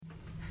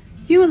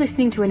You are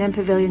listening to an M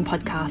Pavilion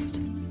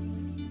podcast.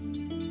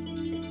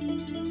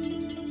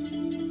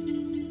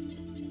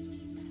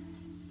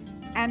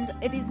 And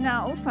it is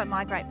now also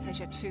my great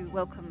pleasure to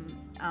welcome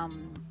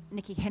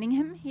Nikki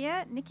Henningham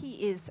here.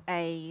 Nikki is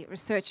a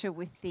researcher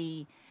with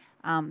the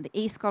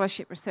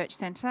E-Scholarship Research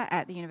Centre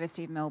at the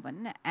University of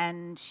Melbourne,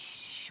 and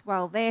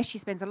while there she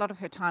spends a lot of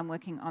her time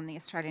working on the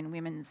Australian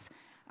Women's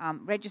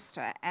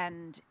Register,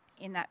 and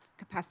in that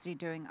capacity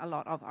doing a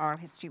lot of oral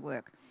history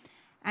work.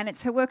 And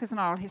it's her work as an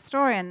oral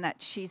historian that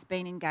she's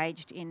been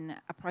engaged in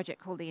a project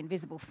called the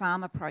Invisible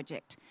Farmer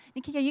Project.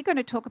 Nikki, are you going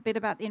to talk a bit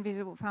about the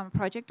Invisible Farmer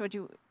Project, or do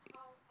you...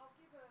 I'll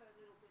give a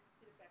little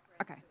bit of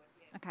background to it,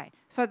 yeah. Okay.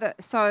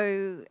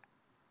 So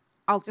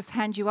I'll just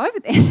hand you over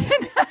then.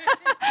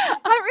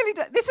 I really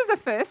do. This is a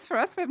first for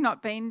us. We've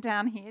not been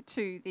down here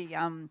to the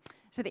M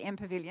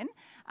Pavilion.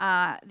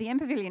 The M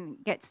Pavilion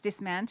gets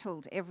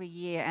dismantled every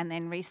year and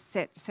then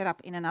set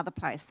up in another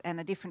place, and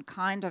a different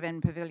kind of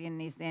M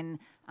Pavilion is then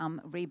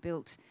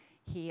rebuilt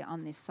here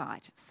on this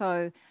site.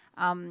 So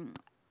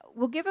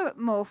we'll give a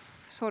more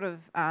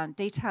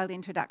detailed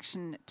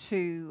introduction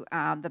to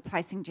the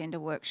Placing Gender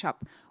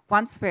workshop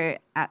once we're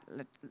at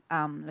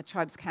La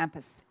Trobe's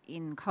campus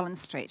in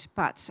Collins Street,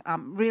 but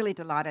I'm really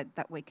delighted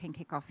that we can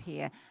kick off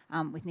here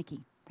with Nikki.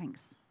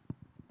 Thanks.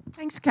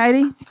 Thanks,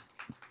 Katie.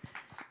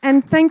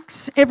 And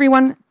thanks,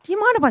 everyone. Do you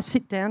mind if I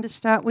sit down to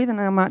start with, and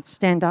I might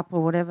stand up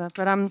or whatever?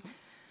 But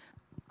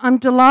I'm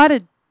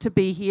delighted to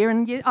be here,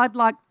 and I'd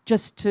like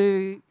just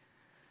to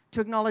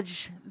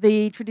acknowledge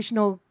the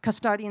traditional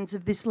custodians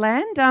of this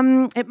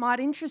land. It might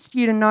interest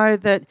you to know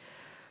that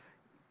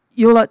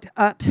Yulut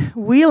at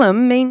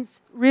Weelam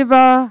means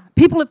river,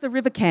 people of the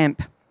river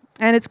camp,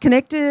 and it's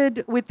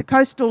connected with the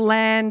coastal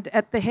land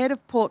at the head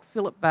of Port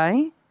Phillip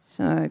Bay,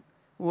 so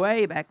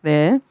way back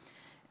there,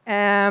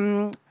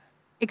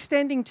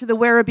 extending to the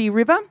Werribee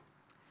River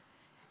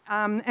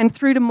and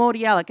through to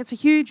Mordialloc. It's a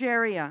huge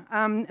area,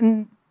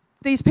 and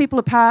these people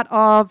are part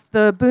of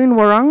the Boon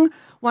Wurrung,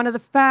 one of the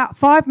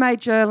five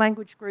major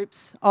language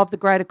groups of the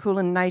Greater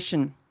Kulin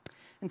Nation.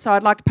 And so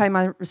I'd like to pay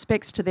my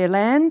respects to their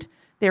land,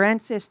 their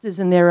ancestors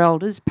and their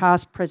elders,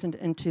 past, present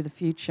and to the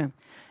future.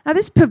 Now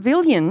this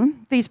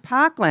pavilion, these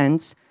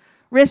parklands,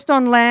 rest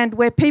on land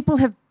where people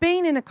have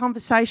been in a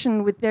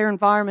conversation with their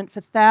environment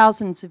for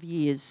thousands of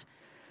years.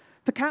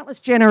 For countless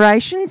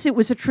generations, it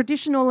was a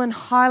traditional and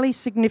highly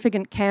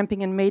significant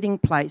camping and meeting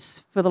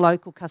place for the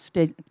local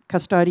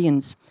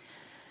custodians.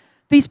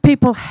 These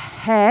people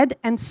had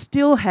and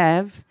still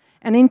have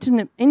an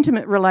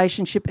intimate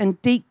relationship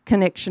and deep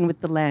connection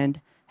with the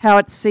land, how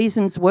its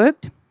seasons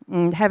worked.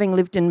 And having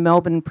lived in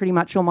Melbourne pretty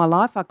much all my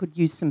life, I could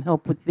use some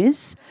help with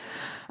this.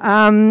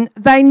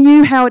 They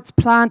knew how its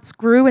plants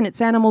grew and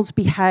its animals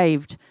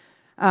behaved.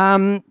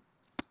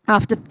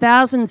 After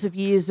thousands of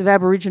years of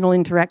Aboriginal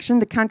interaction,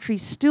 the country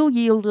still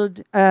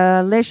yielded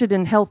a leisured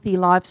and healthy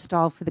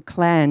lifestyle for the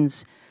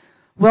clans.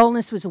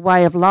 Wellness was a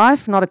way of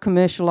life, not a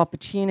commercial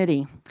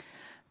opportunity.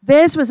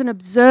 Theirs was an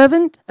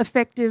observant,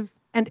 effective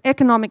and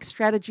economic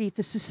strategy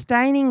for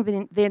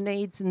sustaining their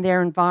needs and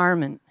their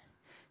environment.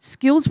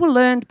 Skills were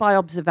learned by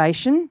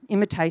observation,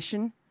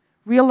 imitation,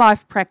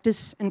 real-life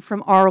practice and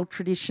from oral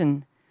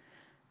tradition.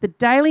 The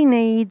daily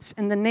needs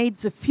and the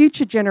needs of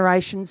future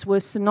generations were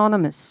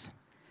synonymous.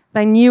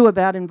 They knew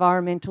about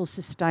environmental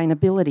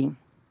sustainability.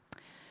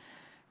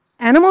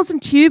 Animals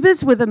and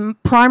tubers were the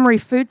primary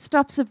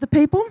foodstuffs of the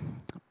people.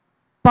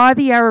 By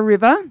the Yarra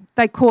River,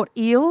 they caught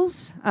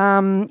eels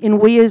in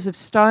weirs of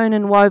stone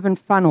and woven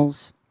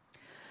funnels.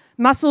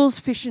 Mussels,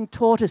 fish and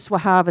tortoise were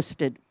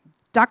harvested.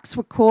 Ducks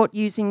were caught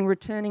using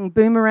returning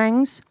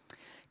boomerangs.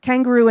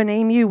 Kangaroo and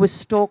emu were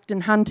stalked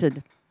and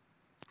hunted.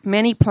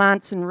 Many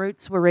plants and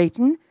roots were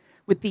eaten,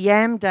 with the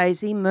yam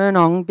daisy,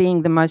 murnong,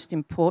 being the most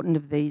important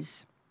of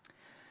these.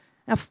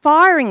 Now,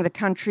 firing the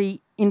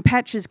country in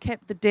patches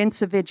kept the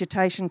denser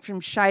vegetation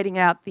from shading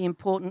out the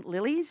important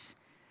lilies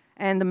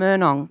and the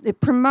murnong.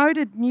 It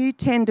promoted new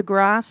tender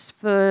grass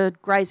for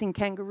grazing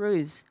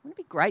kangaroos. Wouldn't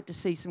it be great to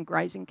see some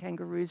grazing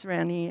kangaroos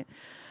around here?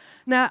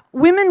 Now,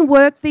 women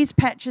worked these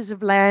patches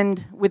of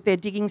land with their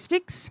digging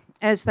sticks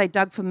as they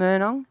dug for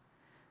murnong,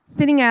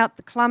 thinning out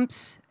the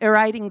clumps,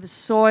 aerating the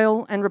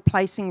soil and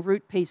replacing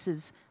root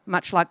pieces,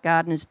 much like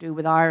gardeners do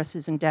with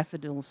irises and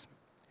daffodils.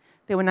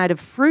 There were native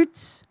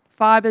fruits,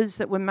 fibres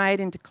that were made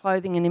into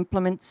clothing and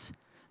implements,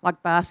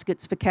 like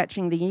baskets for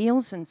catching the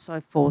eels and so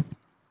forth.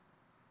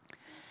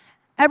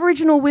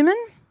 Aboriginal women,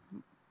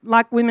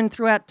 like women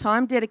throughout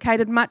time,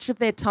 dedicated much of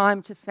their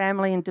time to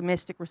family and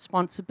domestic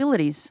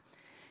responsibilities,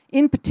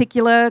 in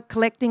particular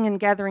collecting and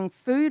gathering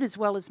food as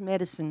well as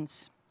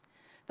medicines.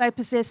 They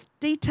possessed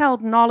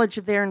detailed knowledge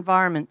of their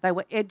environment. They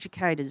were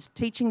educators,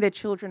 teaching their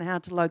children how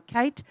to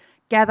locate,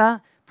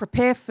 gather,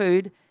 prepare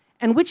food,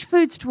 and which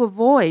foods to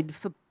avoid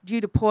due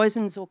to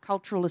poisons or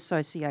cultural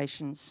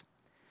associations.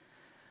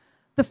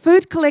 The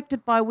food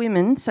collected by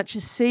women, such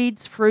as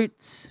seeds,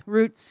 fruits,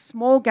 roots,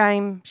 small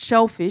game,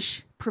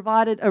 shellfish,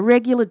 provided a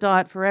regular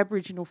diet for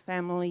Aboriginal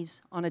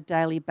families on a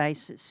daily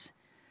basis.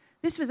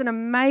 This was an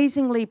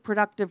amazingly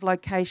productive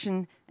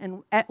location,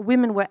 and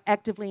women were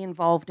actively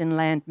involved in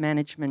land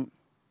management.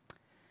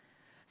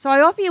 So I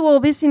offer you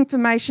all this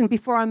information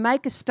before I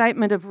make a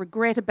statement of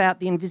regret about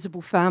the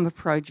Invisible Farmer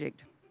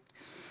project.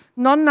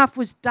 Not enough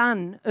was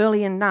done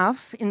early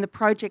enough in the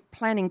project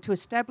planning to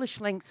establish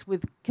links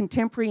with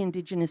contemporary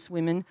Indigenous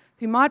women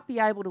who might be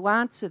able to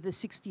answer the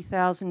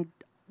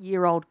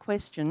 60,000-year-old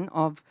question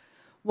of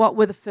what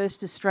were the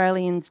first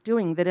Australians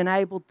doing that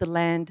enabled the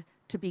land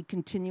to be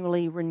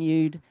continually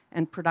renewed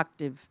and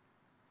productive.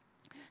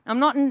 I'm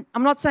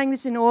not saying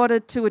this in order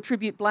to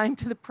attribute blame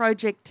to the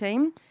project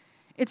team.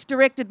 It's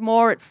directed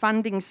more at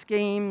funding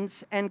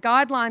schemes and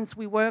guidelines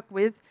we work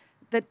with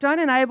that don't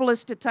enable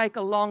us to take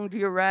a longue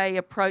durée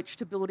approach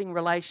to building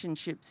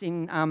relationships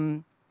in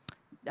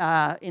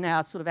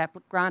our sort of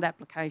grant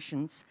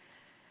applications.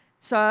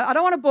 So I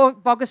don't want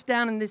to bog us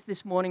down in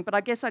this morning, but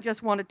I guess I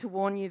just wanted to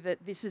warn you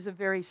that this is a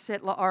very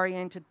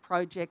settler-oriented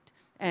project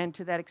and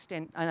to that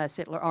extent a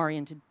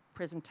settler-oriented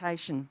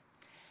presentation.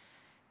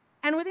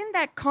 And within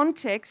that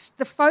context,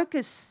 the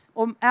focus,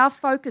 or our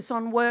focus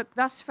on work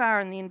thus far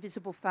in the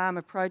Invisible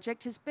Farmer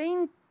project has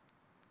been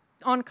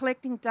on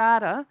collecting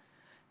data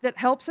that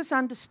helps us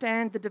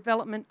understand the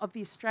development of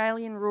the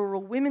Australian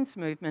rural women's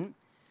movement,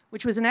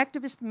 which was an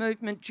activist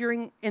movement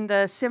in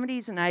the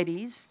 70s and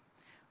 80s,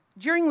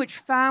 during which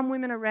farm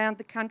women around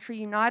the country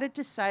united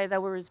to say they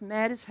were as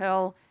mad as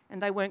hell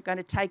and they weren't going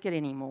to take it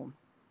anymore.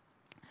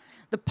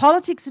 The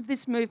politics of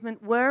this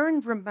movement were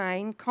and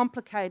remain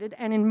complicated,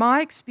 and in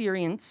my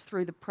experience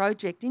through the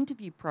project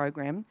interview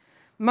program,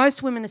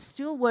 most women are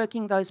still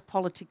working those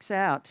politics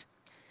out.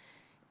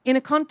 In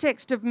a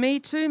context of Me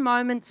Too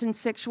moments and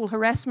sexual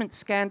harassment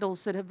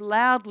scandals that have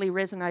loudly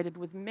resonated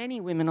with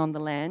many women on the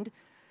land,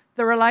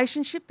 the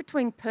relationship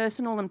between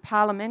personal and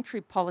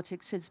parliamentary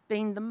politics has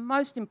been the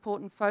most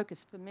important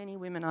focus for many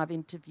women I've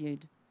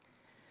interviewed.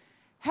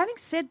 Having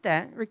said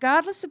that,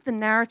 regardless of the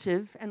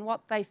narrative and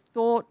what they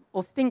thought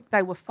or think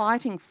they were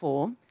fighting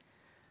for,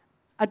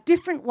 a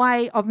different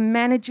way of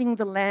managing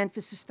the land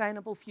for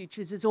sustainable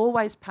futures is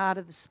always part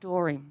of the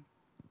story.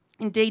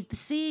 Indeed, the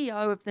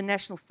CEO of the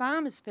National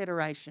Farmers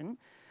Federation,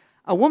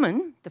 a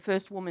woman, the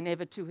first woman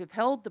ever to have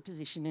held the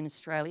position in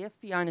Australia,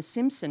 Fiona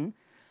Simpson,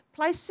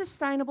 placed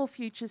sustainable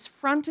futures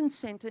front and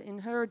centre in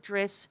her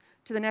address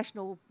to the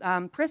National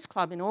Press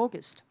Club in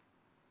August.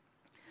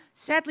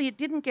 Sadly, it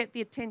didn't get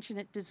the attention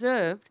it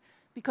deserved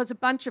because a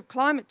bunch of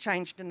climate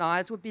change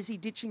deniers were busy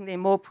ditching their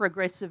more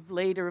progressive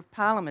leader of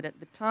parliament at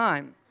the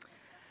time.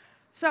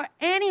 So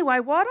anyway,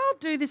 what I'll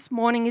do this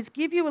morning is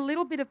give you a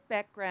little bit of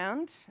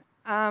background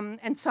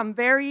and some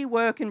very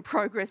work in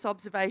progress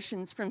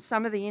observations from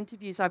some of the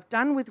interviews I've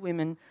done with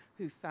women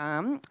who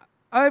farm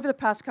over the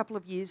past couple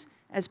of years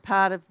as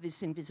part of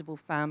this Invisible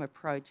Farmer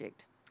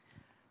project.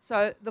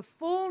 So the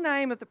full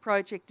name of the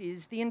project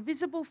is The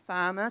Invisible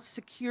Farmer,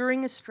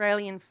 Securing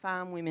Australian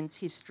Farm Women's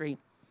History.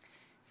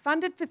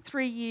 Funded for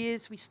 3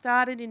 years, we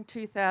started in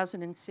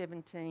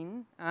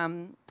 2017,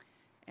 and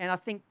I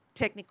think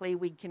technically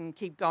we can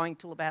keep going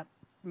till about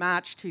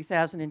March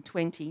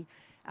 2020,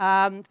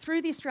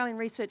 through the Australian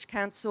Research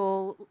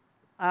Council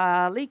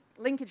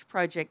Linkage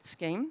Project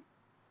scheme.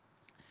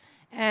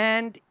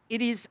 And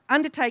it is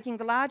undertaking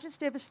the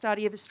largest ever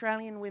study of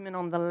Australian women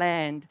on the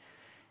land.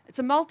 It's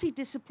a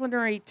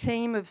multidisciplinary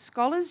team of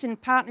scholars in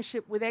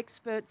partnership with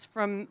experts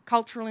from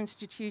cultural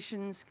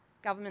institutions,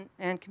 government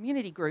and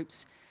community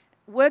groups,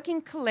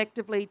 working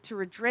collectively to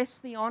redress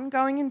the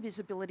ongoing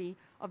invisibility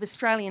of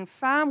Australian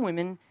farm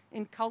women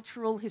in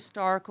cultural,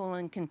 historical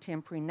and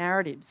contemporary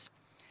narratives.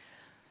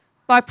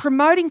 By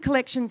promoting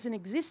collections in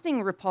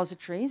existing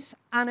repositories,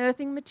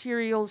 unearthing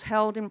materials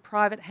held in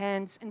private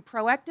hands and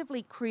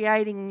proactively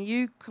creating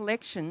new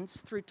collections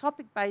through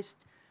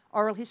topic-based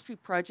oral history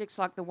projects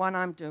like the one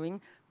I'm doing,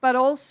 but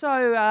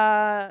also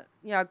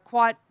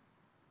quite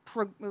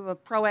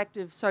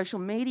proactive social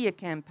media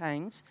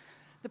campaigns,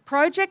 the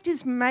project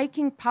is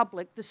making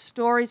public the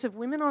stories of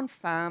women on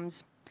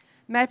farms,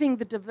 mapping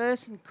the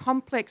diverse and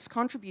complex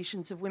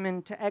contributions of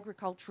women to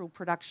agricultural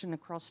production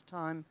across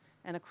time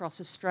and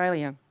across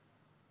Australia.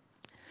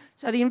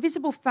 So the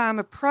Invisible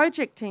Farmer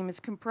project team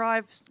is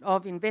comprised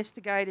of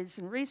investigators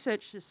and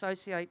research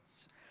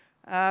associates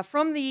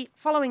from the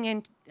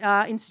following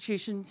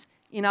institutions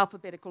in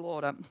alphabetical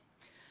order: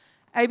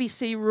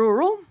 ABC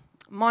Rural,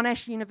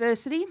 Monash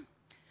University,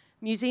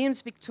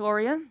 Museums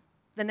Victoria,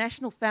 the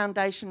National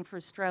Foundation for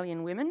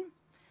Australian Women,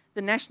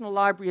 the National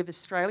Library of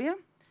Australia,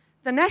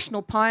 the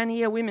National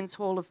Pioneer Women's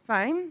Hall of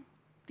Fame,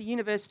 the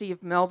University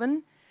of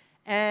Melbourne,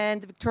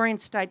 and the Victorian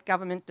State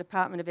Government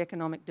Department of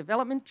Economic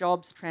Development,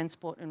 Jobs,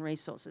 Transport and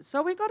Resources.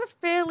 So we've got a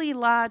fairly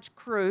large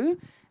crew,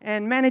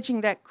 and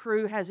managing that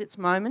crew has its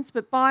moments,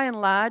 but by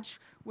and large,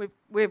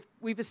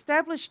 we've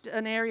established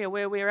an area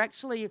where we're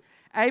actually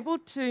able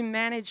to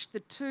manage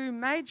the two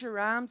major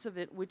arms of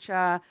it, which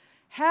are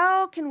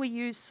how can we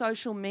use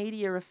social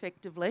media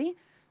effectively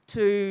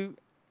to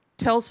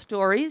tell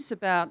stories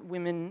about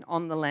women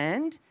on the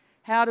land?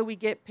 How do we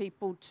get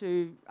people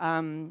to,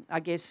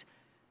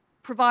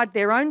 provide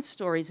their own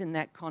stories in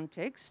that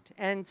context?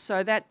 And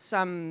so that's,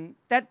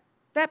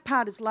 that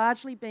part is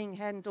largely being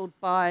handled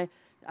by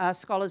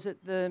scholars at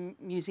the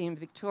Museum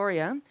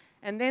Victoria.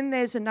 And then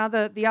there's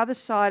the other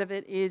side of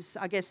it is,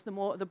 I guess,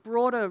 the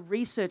broader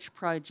research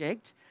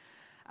project.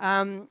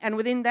 And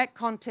within that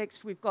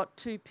context, we've got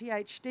 2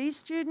 PhD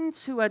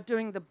students who are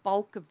doing the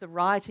bulk of the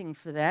writing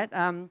for that.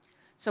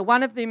 So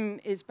one of them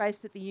is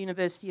based at the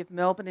University of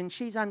Melbourne, and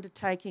she's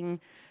undertaking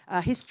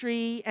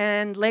history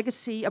and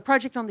legacy, a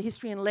project on the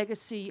history and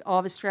legacy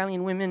of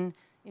Australian women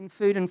in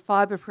food and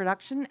fibre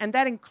production. And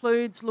that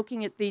includes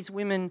looking at these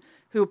women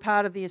who are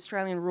part of the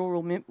Australian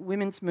rural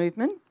women's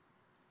movement.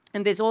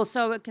 And there's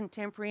also a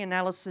contemporary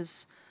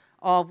analysis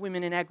of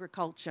women in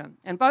agriculture.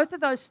 And both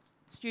of those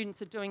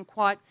students are doing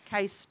quite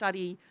case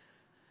study,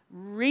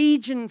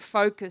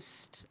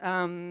 region-focused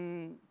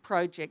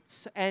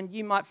projects. And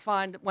you might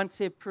find once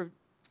they're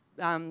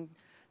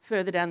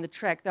further down the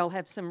track, they'll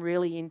have some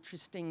really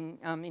interesting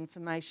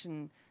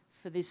information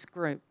for this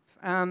group.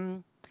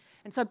 And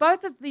so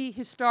both of the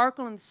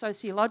historical and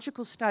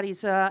sociological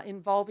studies are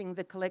involving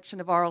the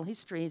collection of oral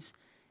histories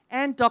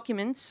and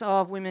documents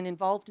of women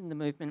involved in the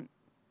movement,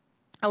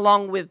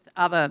 along with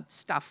other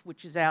stuff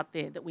which is out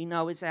there, that we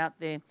know is out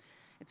there.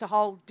 It's a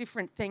whole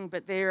different thing,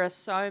 but there are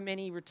so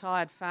many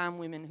retired farm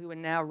women who are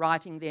now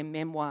writing their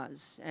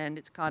memoirs, and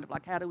it's kind of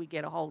like, how do we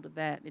get a hold of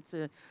that? It's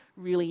a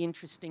really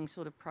interesting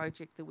sort of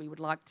project that we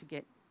would like to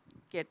get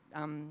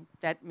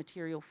that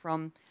material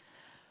from.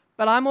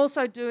 But I'm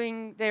also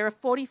there are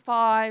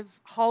 45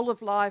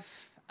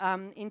 whole-of-life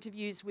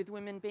interviews with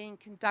women being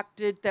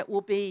conducted that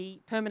will be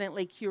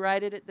permanently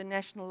curated at the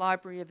National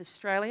Library of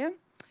Australia.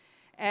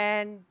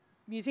 And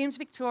Museums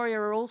Victoria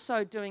are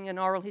also doing an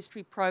oral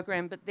history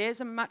program, but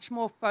theirs are much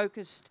more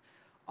focused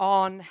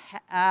on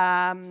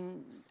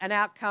an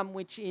outcome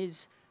which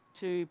is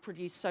to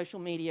produce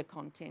social media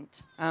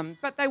content.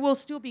 But they will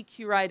still be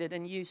curated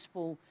and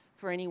useful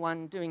for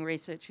anyone doing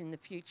research in the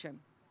future.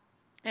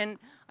 And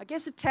I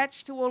guess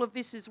attached to all of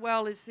this as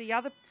well is the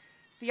other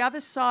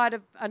side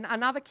of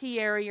another key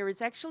area is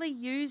actually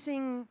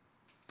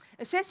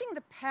assessing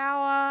the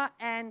power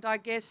and I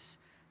guess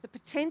the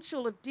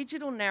potential of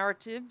digital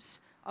narratives,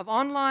 of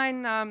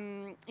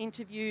online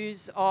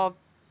interviews, of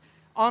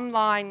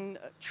online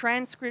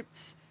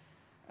transcripts,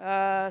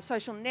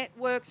 social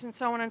networks and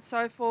so on and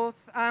so forth,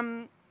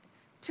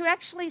 to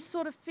actually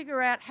sort of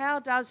figure out how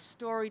does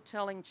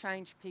storytelling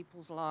change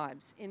people's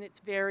lives in its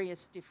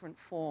various different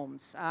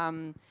forms.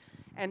 And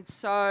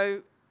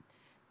so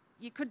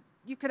you could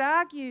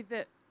argue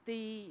that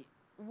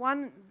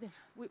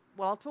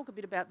I'll talk a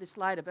bit about this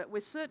later, but we're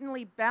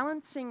certainly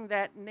balancing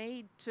that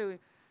need to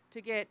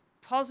get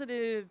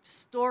positive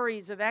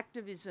stories of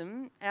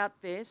activism out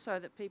there so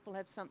that people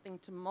have something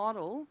to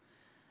model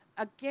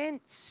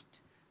against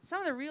some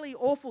of the really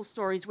awful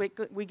stories we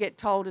get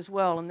told as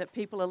well, and that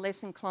people are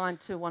less inclined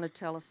to want to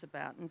tell us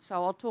about. And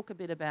so I'll talk a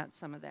bit about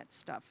some of that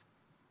stuff.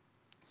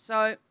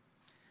 So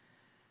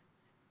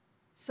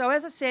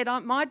as I said,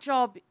 my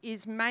job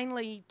is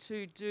mainly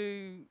to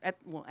do, at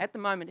the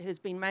moment it has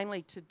been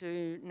mainly to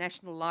do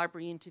National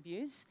Library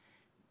interviews.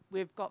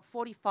 We've got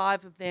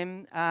 45 of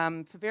them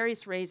for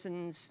various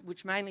reasons,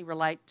 which mainly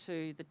relate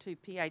to the 2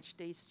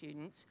 PhD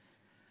students.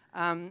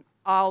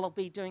 I'll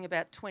be doing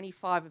about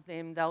 25 of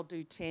them. They'll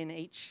do 10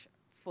 each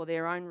for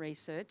their own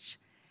research.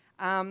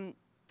 And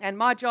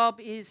my job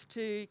is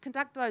to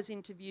conduct those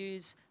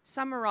interviews,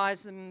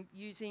 summarise them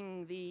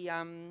using the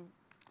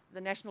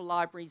National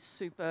Library's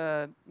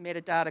super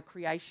metadata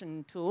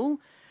creation tool,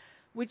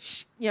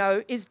 which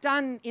is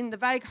done in the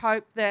vague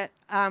hope that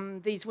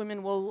these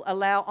women will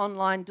allow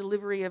online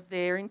delivery of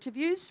their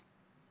interviews.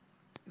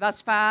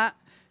 Thus far,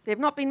 there have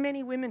not been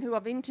many women who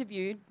I've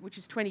interviewed, which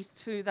is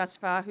 22 thus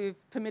far,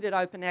 who've permitted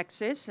open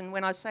access. And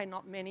when I say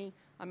not many,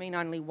 I mean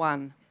only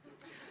one.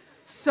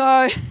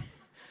 So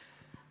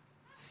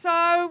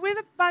with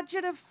a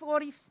budget of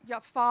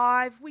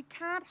 45, we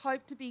can't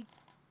hope to be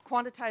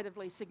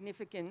quantitatively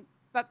significant,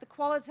 but the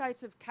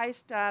qualitative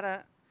case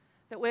data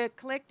that we're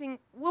collecting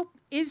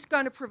is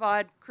going to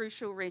provide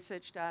crucial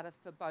research data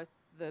for both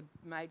the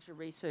major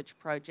research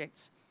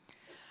projects.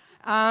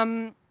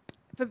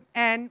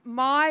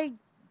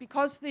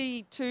 Because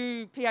the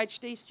 2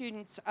 PhD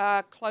students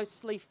are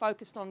closely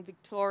focused on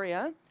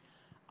Victoria,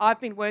 I've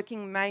been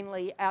working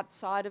mainly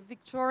outside of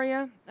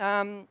Victoria.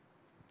 And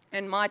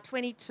my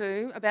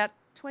 22, about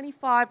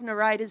 25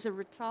 narrators are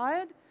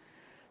retired,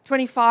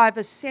 25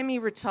 are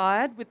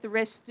semi-retired, with the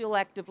rest still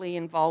actively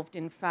involved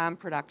in farm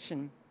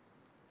production.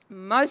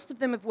 Most of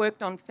them have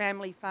worked on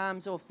family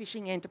farms or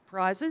fishing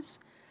enterprises,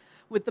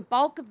 with the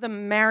bulk of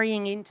them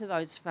marrying into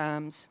those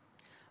farms.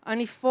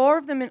 Only 4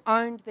 of them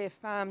owned their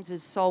farms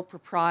as sole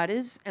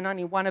proprietors, and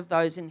only one of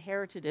those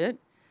inherited it.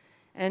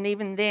 And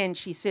even then,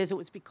 she says it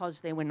was because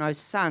there were no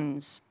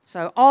sons.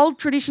 So old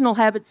traditional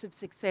habits of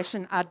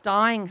succession are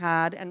dying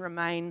hard and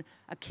remain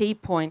a key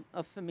point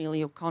of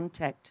familial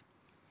contact.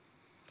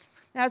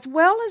 Now, as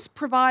well as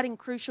providing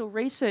crucial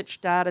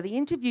research data, the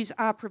interviews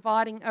are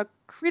providing a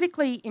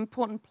critically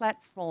important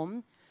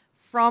platform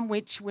from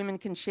which women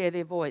can share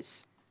their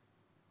voice.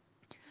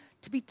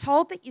 To be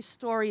told that your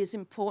story is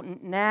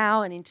important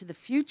now and into the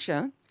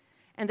future,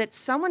 and that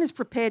someone is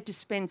prepared to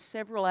spend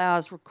several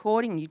hours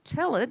recording you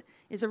tell it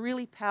is a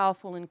really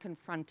powerful and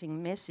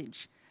confronting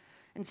message.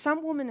 And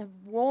some women have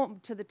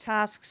warmed to the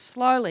task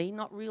slowly,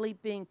 not really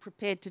being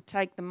prepared to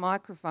take the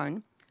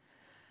microphone.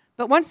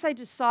 But once they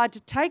decide to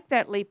take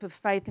that leap of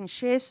faith and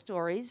share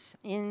stories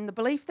in the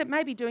belief that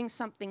maybe doing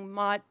something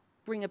might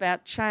bring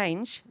about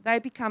change, they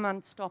become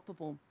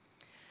unstoppable.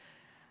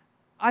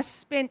 I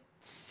spent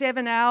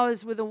 7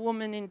 hours with a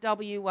woman in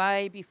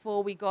WA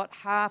before we got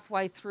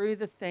halfway through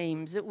the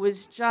themes. It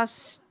was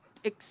just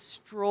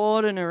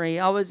extraordinary.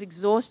 I was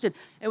exhausted.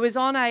 It was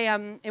on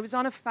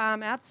a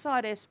farm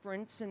outside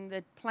Esperance, and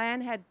the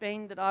plan had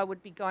been that I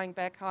would be going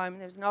back home.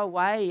 There was no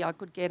way I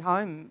could get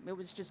home. It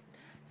was just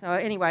so.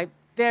 Anyway,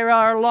 there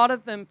are a lot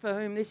of them for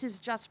whom this has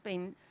just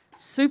been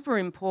super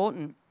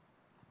important.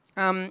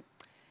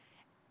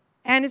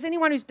 And as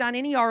anyone who's done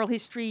any oral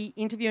history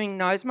interviewing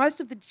knows, most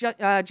of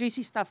the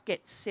juicy stuff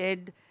gets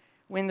said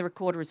when the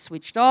recorder is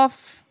switched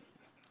off.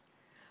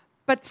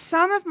 But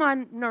some of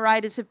my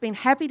narrators have been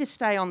happy to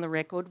stay on the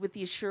record with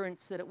the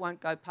assurance that it won't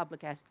go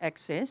public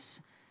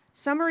access.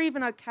 Some are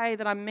even okay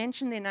that I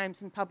mention their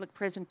names in public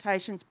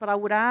presentations, but I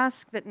would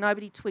ask that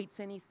nobody tweets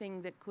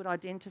anything that could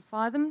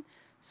identify them.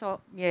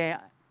 So,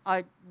 yeah,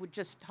 I would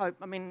just hope,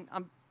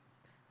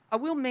 I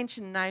will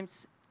mention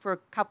names for a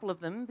couple of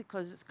them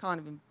because it's kind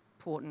of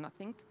important, I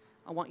think.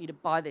 I want you to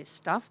buy their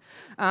stuff.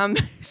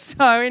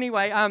 So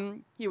anyway,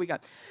 here we go.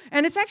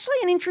 And it's actually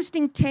an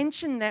interesting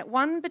tension, that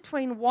one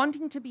between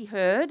wanting to be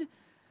heard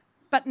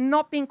but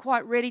not being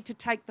quite ready to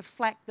take the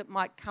flack that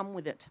might come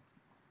with it.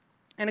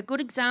 And a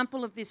good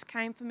example of this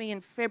came for me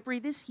in February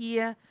this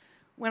year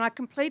when I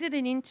completed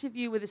an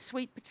interview with a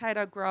sweet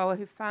potato grower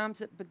who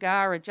farms at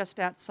Bargara just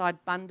outside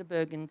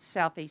Bundaberg in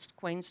southeast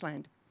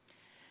Queensland.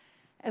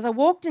 As I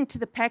walked into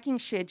the packing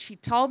shed, she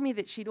told me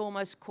that she'd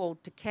almost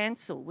called to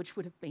cancel, which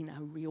would have been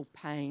a real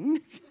pain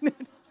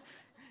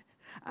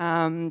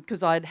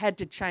because I'd had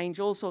to change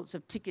all sorts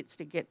of tickets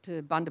to get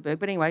to Bundaberg.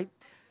 But anyway,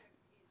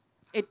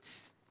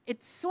 it's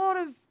sort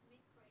of,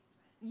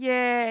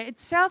 yeah,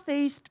 it's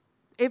southeast.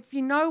 If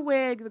you know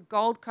where the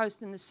Gold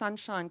Coast and the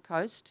Sunshine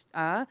Coast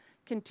are,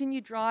 continue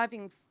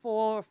driving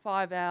 4 or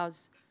 5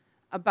 hours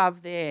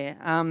above there.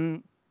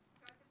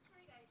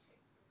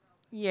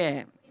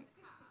 Yeah.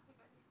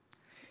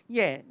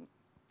 Yeah,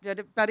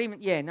 but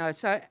even, yeah, no,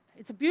 so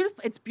it's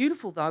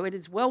beautiful though. It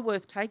is well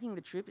worth taking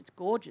the trip. It's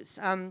gorgeous.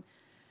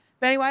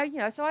 But anyway,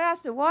 so I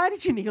asked her, why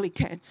did you nearly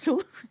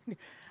cancel?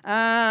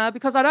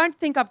 Because I don't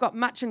think I've got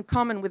much in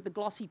common with the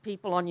glossy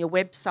people on your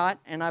website,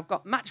 and I've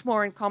got much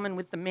more in common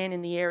with the men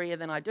in the area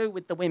than I do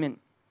with the women.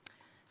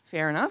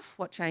 Fair enough.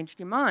 What changed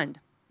your mind?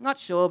 Not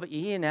sure, but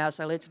you're here now,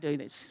 so let's do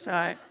this.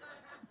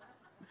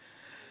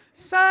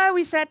 So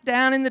we sat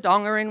down in the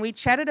donga and we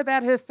chatted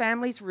about her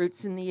family's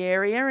roots in the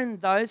area and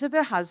those of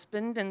her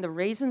husband, and the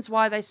reasons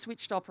why they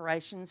switched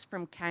operations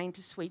from cane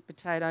to sweet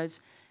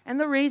potatoes, and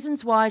the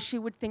reasons why she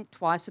would think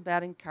twice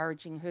about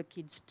encouraging her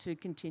kids to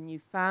continue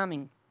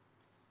farming.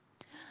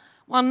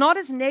 While not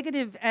as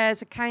negative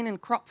as a cane and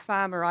crop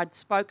farmer I'd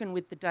spoken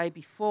with the day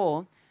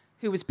before,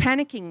 who was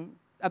panicking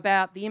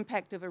about the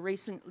impact of a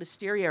recent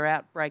listeria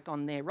outbreak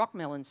on their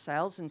rockmelon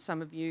sales, and some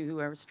of you who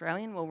are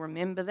Australian will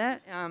remember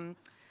that,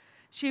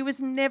 she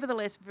was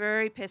nevertheless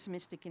very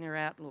pessimistic in her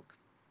outlook.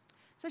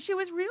 So she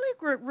was really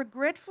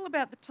regretful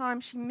about the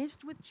time she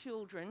missed with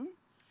children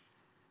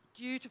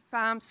due to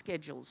farm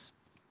schedules,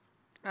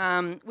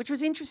 which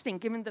was interesting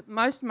given that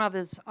most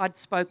mothers I'd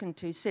spoken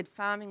to said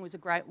farming was a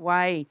great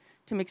way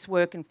to mix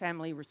work and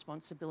family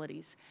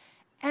responsibilities.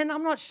 And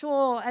I'm not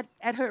sure,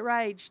 at her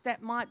age,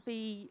 that might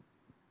be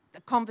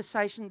a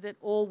conversation that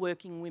all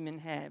working women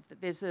have, that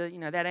there's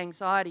that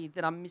anxiety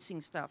that I'm missing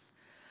stuff.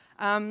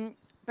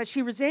 But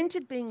she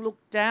resented being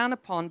looked down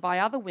upon by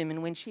other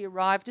women when she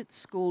arrived at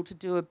school to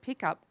do a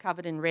pickup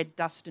covered in red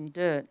dust and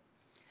dirt.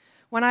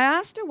 When I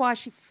asked her why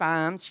she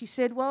farms, she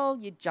said, well,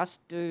 you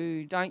just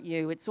do, don't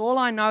you? It's all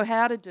I know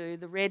how to do.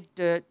 The red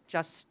dirt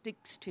just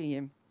sticks to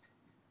you.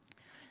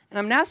 And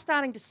I'm now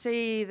starting to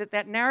see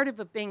that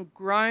narrative of being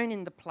grown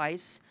in the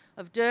place,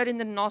 of dirt in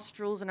the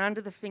nostrils and under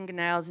the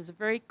fingernails, is a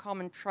very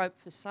common trope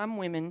for some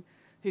women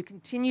who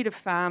continue to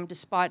farm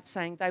despite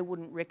saying they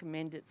wouldn't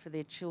recommend it for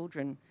their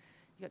children.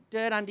 You've got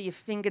dirt under your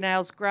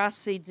fingernails, grass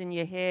seeds in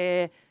your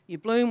hair, you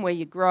bloom where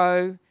you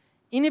grow.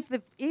 Even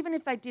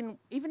if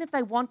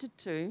they wanted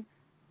to,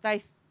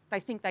 they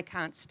think they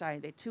can't stay.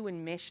 They're too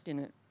enmeshed in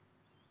it.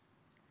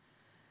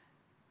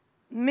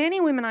 Many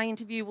women I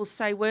interview will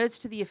say words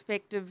to the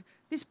effect of,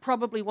 this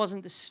probably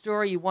wasn't the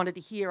story you wanted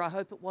to hear, I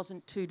hope it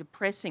wasn't too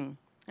depressing.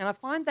 And I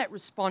find that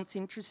response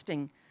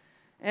interesting,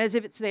 as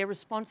if it's their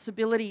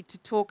responsibility to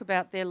talk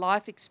about their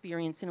life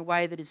experience in a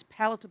way that is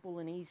palatable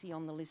and easy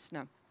on the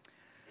listener.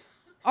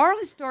 Oral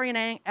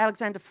historian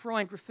Alexander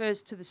Freund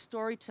refers to the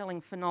storytelling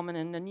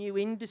phenomenon, a new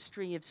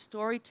industry of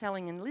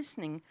storytelling and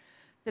listening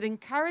that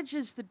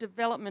encourages the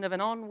development of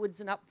an onwards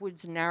and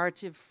upwards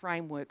narrative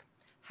framework.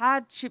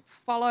 Hardship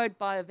followed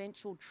by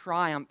eventual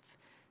triumph.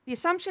 The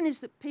assumption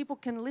is that people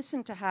can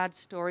listen to hard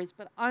stories,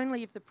 but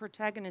only if the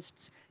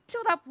protagonists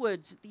tilt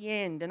upwards at the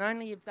end, and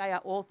only if they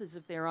are authors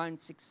of their own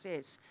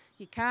success.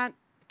 You can't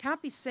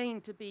be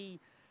seen to be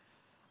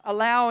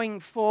allowing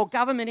for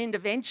government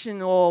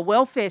intervention or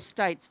welfare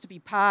states to be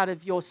part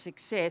of your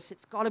success.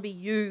 It's got to be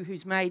you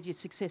who's made your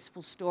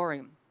successful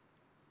story.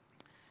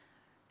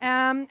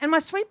 And my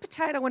sweet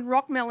potato and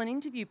rock melon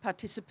interview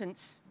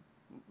participants,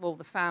 well,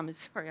 the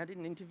farmers, sorry, I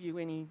didn't interview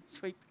any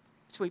sweet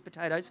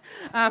potatoes,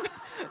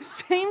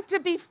 seemed to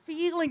be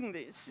feeling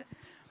this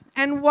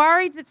and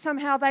worried that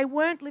somehow they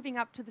weren't living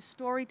up to the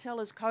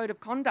storyteller's code of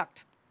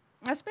conduct.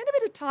 I spent a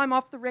bit of time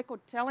off the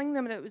record telling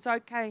them that it was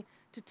okay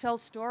to tell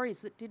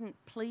stories that didn't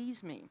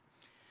please me.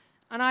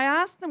 And I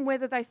asked them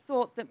whether they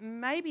thought that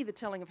maybe the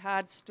telling of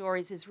hard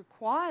stories is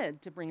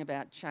required to bring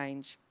about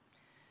change.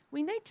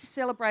 We need to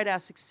celebrate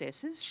our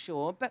successes,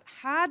 sure, but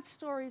hard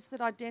stories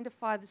that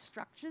identify the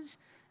structures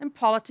and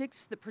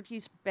politics that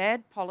produce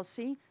bad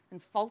policy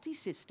and faulty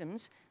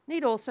systems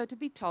need also to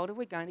be told if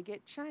we're going to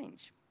get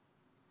change.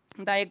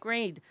 And they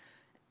agreed.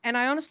 And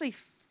I honestly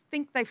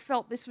think they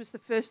felt this was the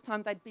first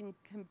time they'd been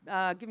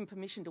given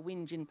permission to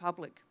whinge in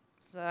public.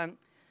 So,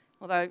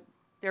 although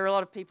there are a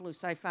lot of people who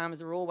say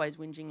farmers are always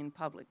whinging in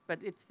public, but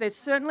there's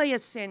certainly a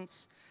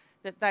sense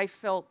that they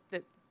felt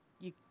that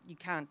you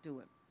can't do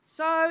it.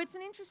 So it's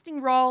an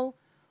interesting role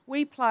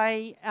we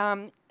play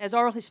as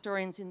oral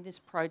historians in this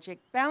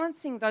project,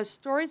 balancing those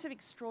stories of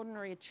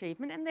extraordinary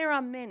achievement, and there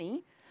are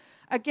many,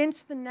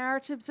 against the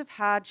narratives of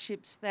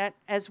hardships that,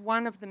 as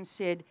one of them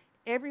said,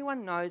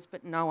 everyone knows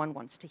but no one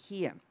wants to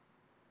hear.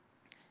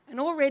 And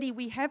already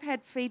we have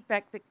had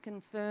feedback that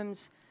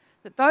confirms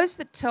that those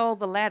that tell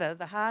the latter,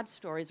 the hard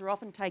stories, are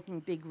often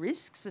taking big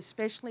risks,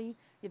 especially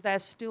if they are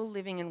still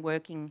living and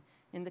working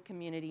in the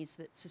communities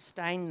that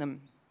sustain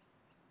them.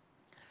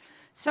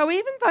 So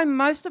even though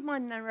most of my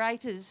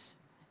narrators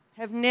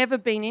have never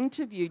been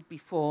interviewed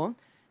before,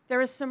 there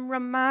are some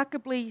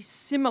remarkably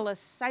similar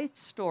safe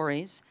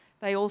stories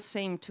they all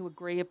seem to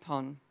agree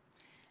upon.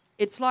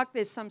 It's like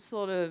there's some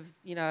sort of,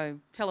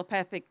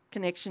 telepathic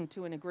connection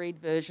to an agreed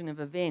version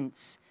of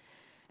events.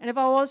 And if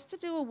I was to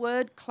do a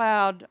word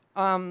cloud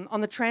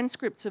on the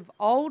transcripts of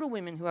older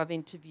women who I've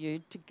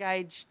interviewed to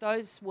gauge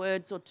those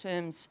words or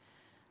terms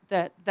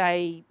that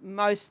they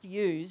most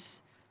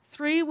use,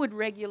 3 would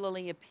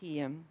regularly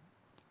appear: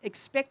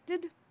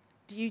 expected,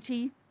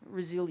 duty,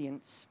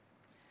 resilience.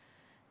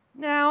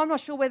 Now, I'm not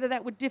sure whether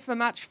that would differ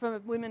much for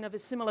women of a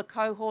similar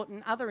cohort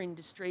in other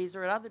industries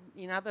or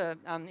in other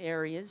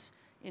areas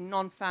in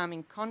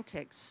non-farming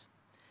contexts.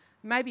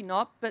 Maybe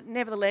not, but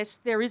nevertheless,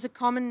 there is a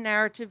common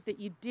narrative that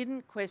you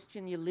didn't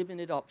question your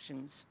limited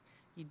options.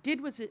 You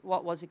did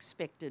what was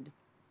expected.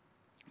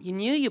 You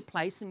knew your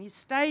place and you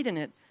stayed in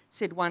it,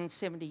 said one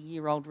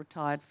 70-year-old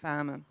retired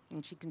farmer.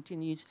 And she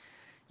continues,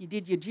 you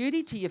did your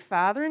duty to your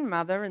father and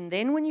mother, and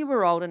then when you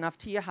were old enough,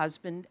 to your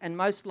husband, and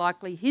most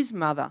likely his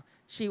mother.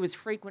 She was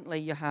frequently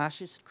your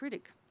harshest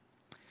critic.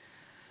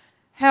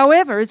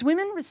 However, as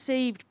women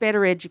received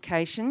better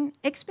education,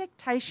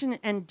 expectation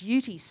and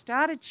duty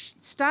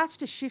starts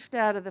to shift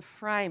out of the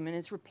frame and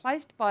is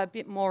replaced by a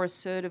bit more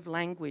assertive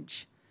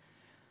language.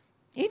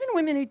 Even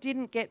women who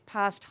didn't get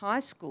past high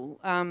school,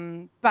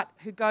 but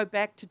who go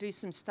back to do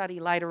some study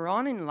later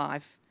on in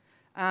life,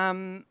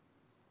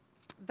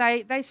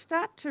 they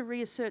start to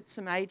reassert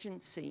some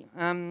agency.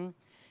 And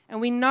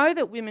we know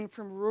that women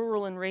from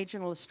rural and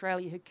regional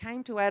Australia who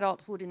came to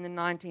adulthood in the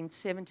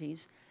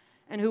 1970s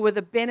and who were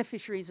the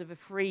beneficiaries of a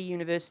free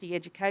university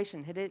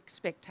education had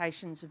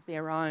expectations of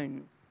their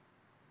own.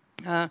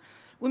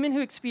 Women who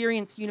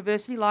experienced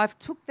university life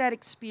took that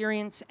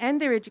experience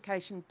and their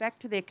education back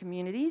to their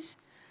communities,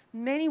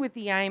 many with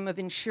the aim of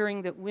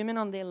ensuring that women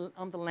on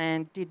the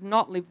land did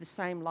not live the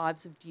same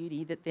lives of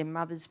duty that their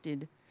mothers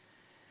did.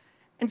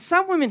 And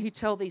some women who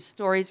tell these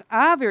stories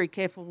are very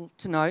careful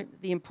to note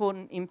the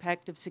important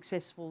impact of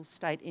successful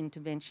state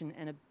intervention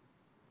and a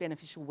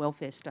beneficial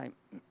welfare state.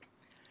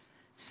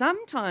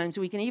 Sometimes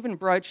we can even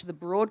broach the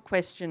broad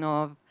question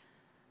of,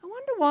 I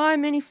wonder why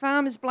many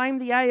farmers blame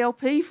the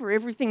ALP for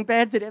everything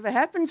bad that ever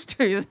happens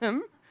to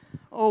them,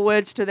 or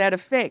words to that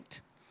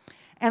effect.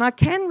 And I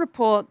can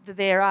report that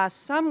there are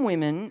some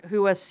women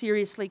who are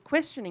seriously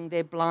questioning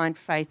their blind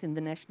faith in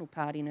the National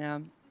Party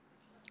now.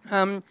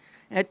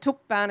 It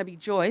took Barnaby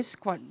Joyce,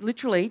 quite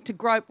literally, to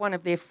grope one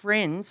of their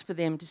friends for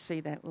them to see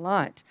that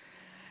light.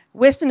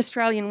 Western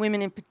Australian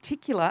women in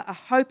particular are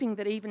hoping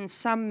that even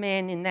some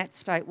men in that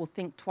state will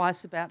think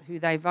twice about who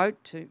they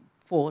vote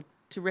for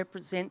to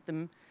represent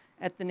them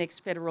at the next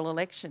federal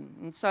election.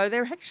 And so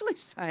they're actually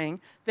saying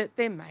that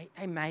they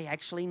may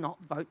actually not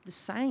vote the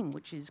same,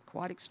 which is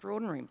quite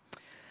extraordinary.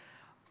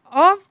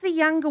 Of the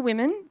younger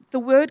women, the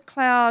word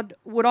cloud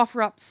would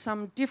offer up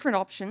some different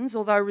options,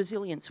 although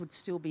resilience would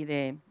still be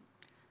there.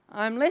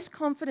 I'm less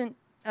confident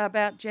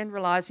about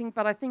generalising,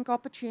 but I think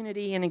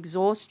opportunity and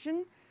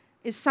exhaustion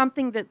is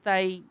something that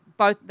they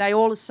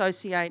all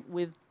associate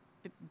with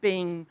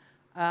being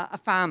a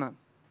farmer.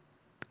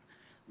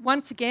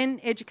 Once again,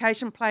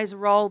 education plays a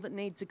role that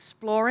needs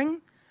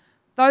exploring.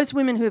 Those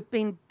women who have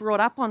been brought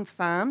up on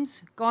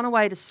farms, gone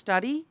away to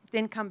study,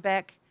 then come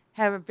back,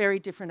 have a very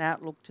different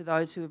outlook to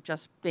those who have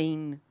just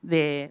been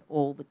there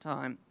all the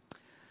time.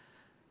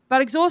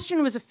 But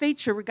exhaustion was a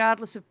feature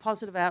regardless of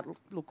positive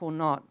outlook or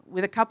not,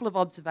 with a couple of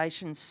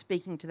observations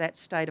speaking to that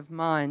state of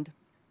mind.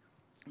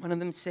 One of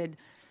them said,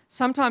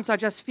 "Sometimes I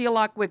just feel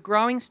like we're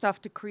growing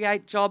stuff to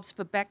create jobs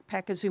for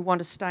backpackers who want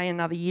to stay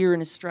another year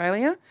in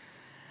Australia."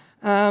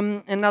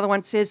 Another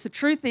one says, "The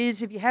truth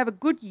is, if you have a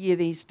good year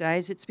these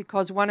days, it's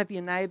because one of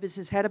your neighbours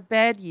has had a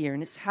bad year,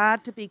 and it's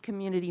hard to be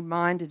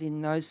community-minded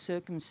in those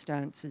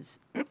circumstances."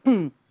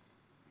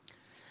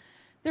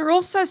 There are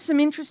also some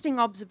interesting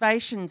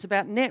observations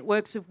about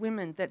networks of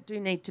women that do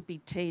need to be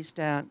teased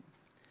out.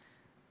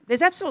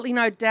 There's absolutely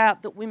no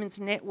doubt that women's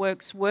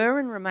networks were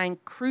and remain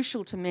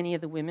crucial to many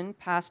of the women,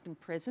 past and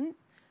present,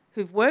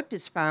 who've worked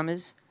as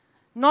farmers,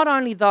 not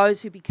only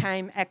those who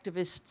became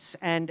activists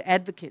and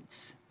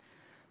advocates.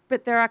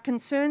 But there are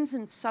concerns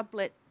and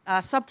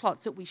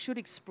subplots that we should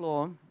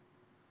explore.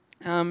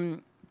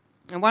 And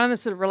one of them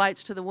sort of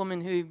relates to the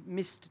woman who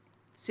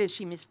says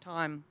she missed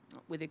time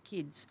with her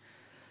kids.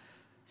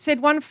 Said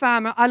one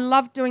farmer, "I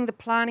love doing the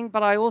planting,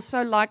 but I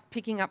also like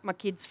picking up my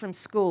kids from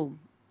school.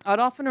 I'd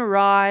often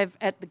arrive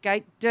at the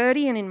gate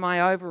dirty and in my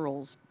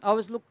overalls. I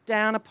was looked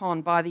down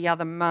upon by the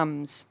other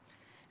mums."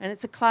 And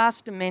it's a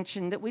class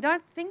dimension that we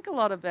don't think a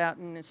lot about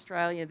in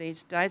Australia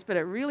these days, but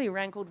it really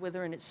rankled with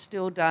her, and it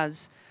still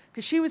does.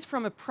 Because she was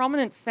from a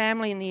prominent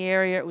family in the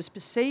area, it was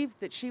perceived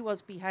that she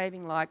was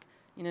behaving like,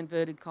 in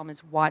inverted commas,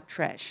 white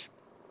trash.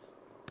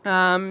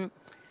 And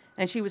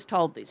she was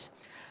told this.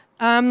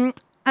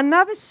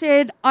 Another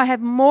said, "I have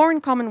more in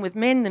common with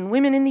men than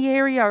women in the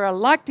area. I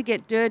like to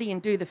get dirty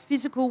and do the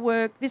physical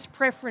work. This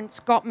preference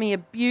got me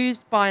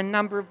abused by a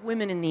number of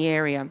women in the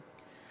area.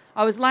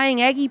 I was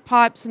laying Aggie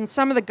pipes and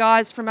some of the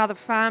guys from other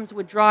farms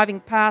were driving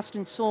past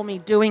and saw me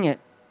doing it.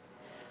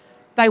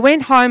 They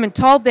went home and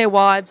told their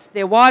wives.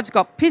 Their wives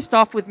got pissed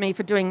off with me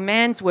for doing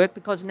man's work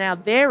because now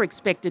they're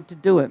expected to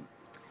do it."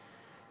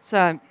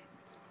 So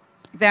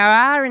there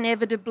are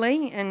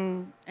inevitably,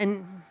 and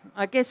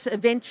I guess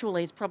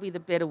eventually is probably the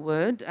better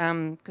word,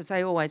 because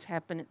they always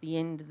happen at the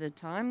end of the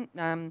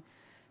time,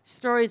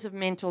 stories of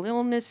mental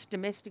illness,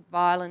 domestic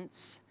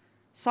violence,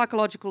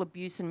 psychological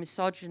abuse and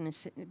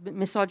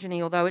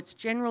misogyny, although it's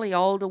generally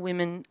older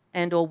women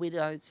and or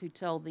widows who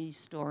tell these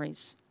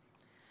stories.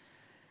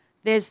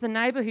 There's the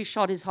neighbour who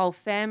shot his whole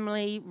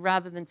family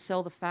rather than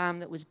sell the farm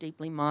that was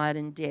deeply mired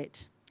in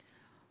debt.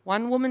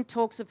 One woman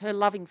talks of her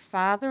loving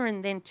father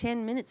and then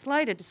 10 minutes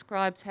later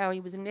describes how he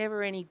was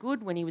never any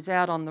good when he was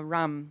out on the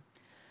rum.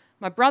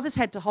 "My brothers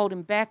had to hold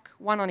him back,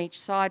 one on each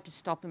side, to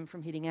stop him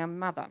from hitting our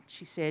mother,"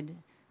 she said,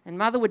 "and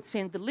mother would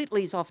send the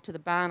Littleys off to the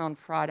barn on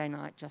Friday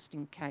night just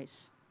in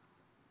case."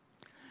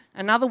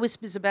 Another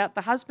whispers about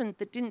the husband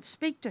that didn't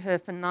speak to her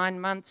for 9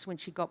 months when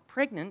she got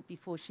pregnant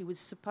before she was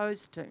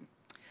supposed to.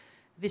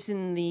 This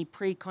in the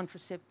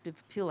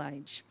pre-contraceptive pill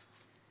age.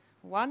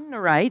 One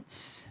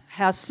narrates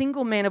how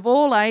single men of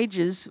all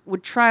ages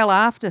would trail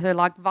after her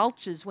like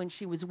vultures when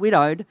she was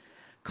widowed,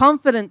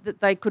 confident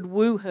that they could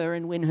woo her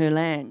and win her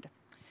land.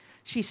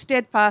 She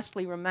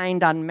steadfastly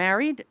remained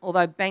unmarried,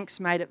 although banks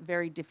made it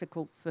very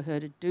difficult for her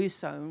to do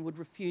so and would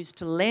refuse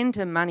to lend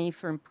her money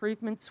for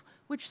improvements,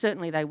 which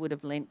certainly they would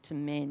have lent to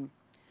men.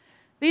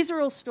 These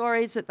are all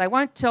stories that they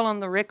won't tell on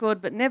the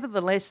record, but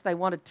nevertheless they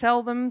want to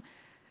tell them.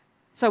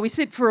 So we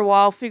sit for a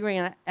while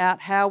figuring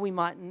out how we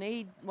might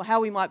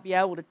be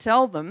able to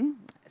tell them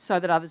so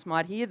that others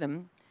might hear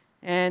them.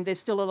 And there's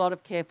still a lot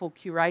of careful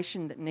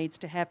curation that needs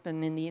to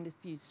happen in the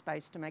interview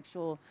space to make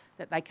sure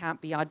that they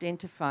can't be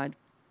identified.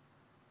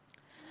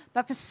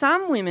 But for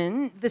some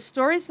women, the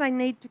stories they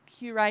need to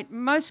curate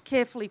most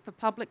carefully for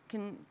public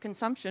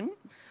consumption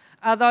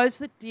are those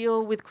that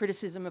deal with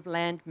criticism of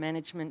land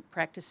management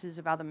practices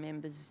of other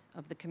members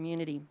of the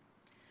community.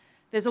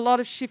 There's a lot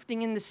of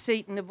shifting in the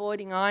seat and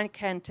avoiding eye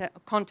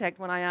contact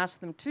when I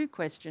ask them 2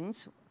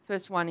 questions.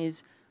 First one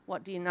is,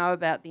 what do you know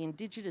about the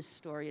Indigenous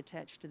story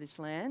attached to this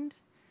land?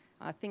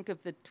 I think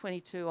of the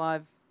 22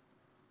 I've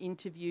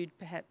interviewed,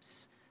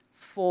 perhaps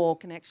 4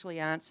 can actually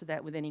answer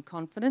that with any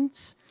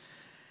confidence.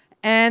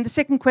 And the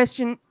second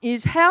question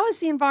is, how has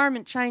the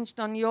environment changed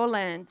on your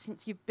land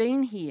since you've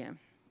been here?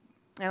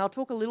 And I'll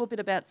talk a little bit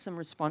about some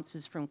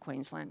responses from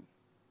Queensland.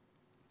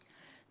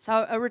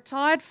 So a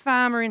retired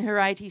farmer in her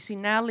 80s who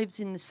now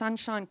lives in the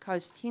Sunshine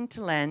Coast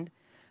hinterland,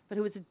 but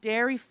who was a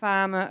dairy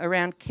farmer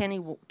around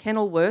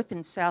Kenilworth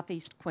in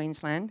southeast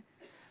Queensland,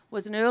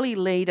 was an early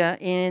leader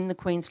in the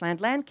Queensland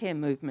Landcare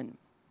movement.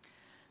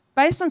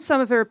 Based on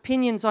some of her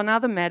opinions on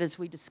other matters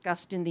we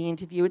discussed in the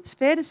interview, it's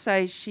fair to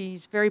say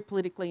she's very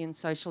politically and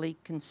socially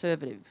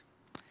conservative.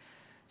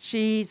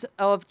 She's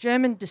of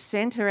German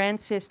descent. Her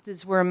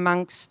ancestors were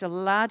amongst a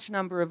large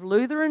number of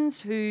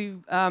Lutherans who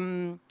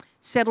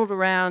settled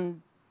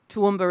around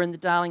Toowoomba and the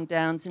Darling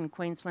Downs in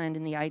Queensland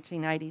in the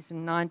 1880s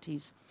and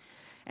 90s.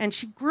 And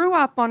she grew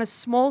up on a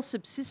small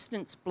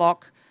subsistence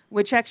block,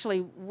 which actually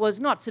was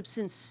not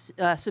subsistence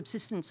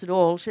at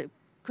all. She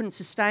couldn't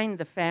sustain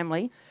the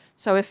family.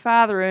 So her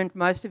father earned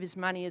most of his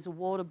money as a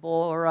water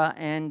borer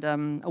and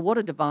a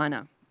water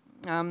diviner.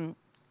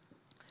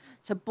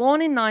 So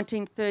born in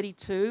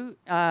 1932,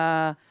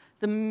 the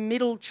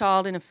middle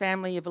child in a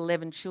family of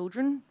 11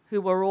 children who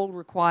were all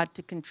required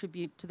to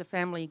contribute to the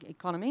family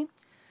economy.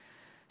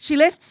 She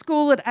left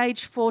school at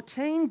age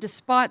 14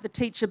 despite the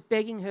teacher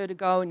begging her to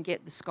go and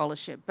get the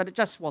scholarship, but it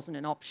just wasn't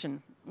an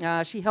option.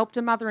 She helped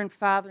her mother and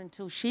father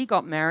until she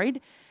got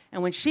married,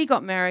 and when she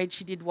got married,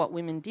 she did what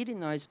women did in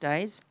those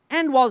days,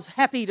 and was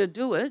happy to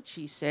do it,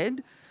 she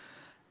said,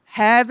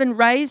 have and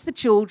raise the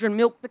children,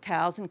 milk the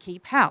cows and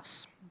keep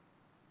house.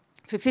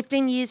 For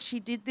 15 years,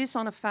 she did this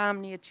on a farm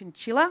near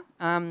Chinchilla,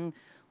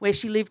 where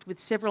she lived with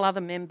several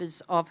other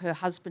members of her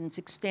husband's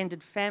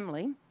extended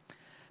family,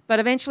 but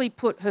eventually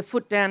put her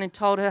foot down and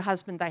told her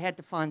husband they had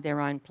to find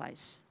their own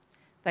place.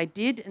 They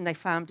did, and they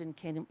farmed in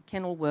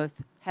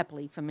Kenilworth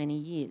happily for many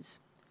years.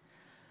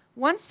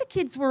 Once the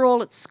kids were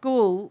all at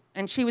school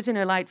and she was in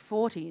her late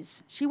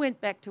 40s, she went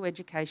back to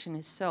education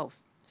herself.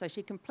 So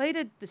she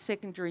completed the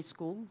secondary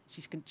school,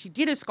 she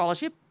did her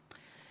scholarship,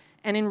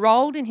 and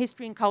enrolled in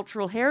history and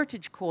cultural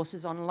heritage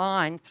courses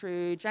online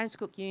through James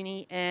Cook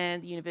Uni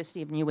and the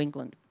University of New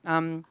England.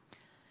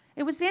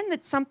 It was then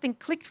that something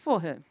clicked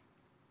for her.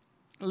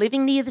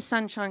 Living near the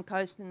Sunshine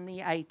Coast in the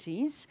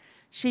 80s,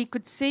 she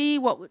could see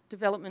what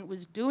development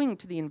was doing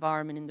to the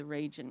environment in the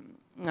region.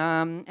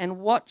 And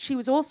what she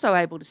was also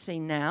able to see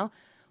now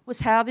was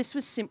how this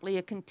was simply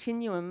a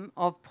continuum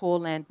of poor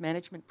land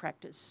management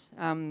practice.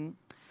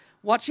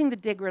 Watching the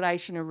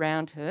degradation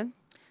around her,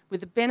 with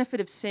the benefit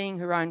of seeing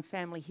her own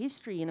family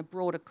history in a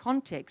broader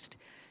context,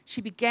 she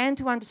began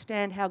to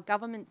understand how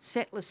government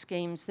settler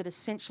schemes that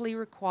essentially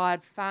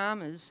required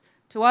farmers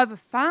to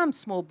over-farm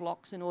small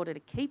blocks in order to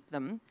keep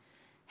them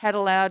had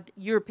allowed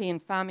European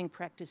farming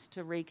practice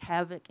to wreak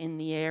havoc in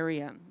the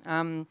area.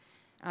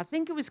 I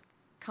think it was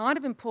kind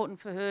of important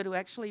for her to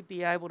actually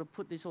be able to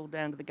put this all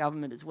down to the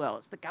government as well.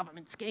 It's the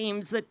government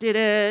schemes that did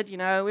it, you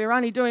know, we were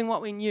only doing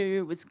what we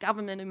knew, it was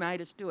government who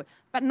made us do it.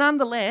 But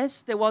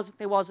nonetheless, there was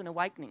an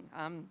awakening.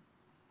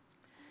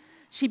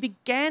 She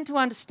began to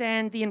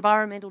understand the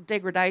environmental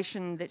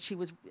degradation that she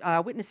was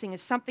witnessing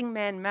as something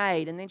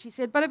man-made, and then she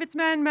said, but if it's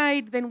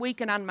man-made, then we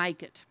can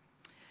unmake it.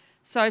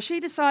 So she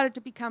decided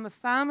to become a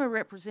farmer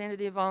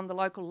representative on the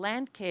local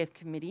land care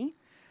committee,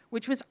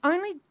 which was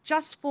only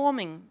just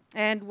forming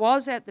and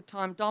was at the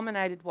time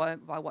dominated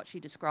by what she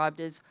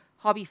described as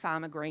hobby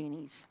farmer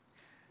greenies.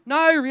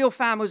 No real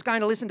farmer was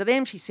going to listen to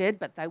them, she said,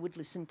 but they would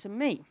listen to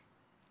me.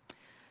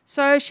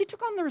 So she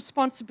took on the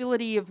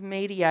responsibility of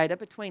mediator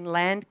between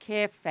land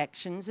care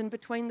factions and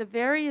between the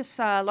various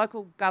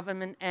local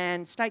government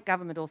and state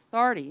government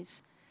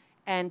authorities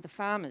and the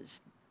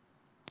farmers.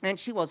 And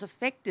she was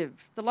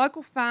effective. The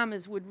local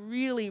farmers would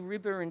really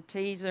rib her and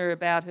tease her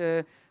about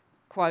her,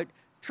 quote,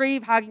 tree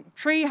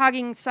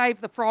hugging save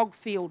the frog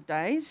field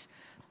days.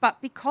 But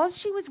because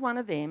she was one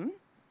of them,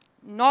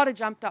 not a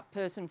jumped up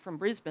person from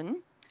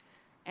Brisbane,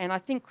 and I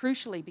think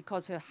crucially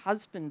because her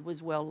husband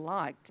was well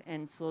liked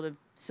and sort of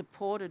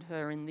supported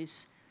her in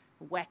this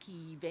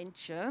wacky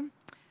venture,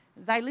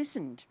 they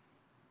listened.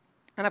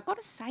 And I've got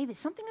to say, there's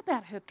something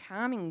about her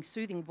calming,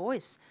 soothing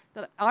voice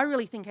that I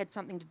really think had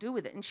something to do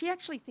with it. And she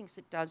actually thinks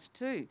it does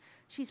too.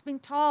 She's been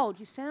told,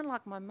 you sound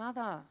like my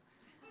mother.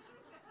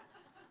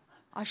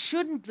 I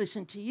shouldn't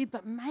listen to you,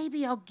 but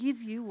maybe I'll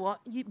give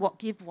what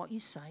you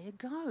say a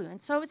go.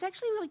 And so it's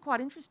actually really quite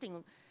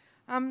interesting.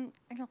 And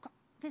look,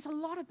 there's a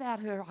lot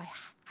about her I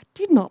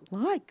did not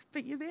like,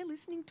 but you're there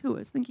listening to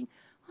us thinking,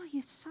 oh,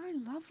 you're so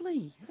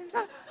lovely.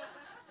 No,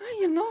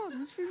 you're not.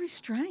 It's very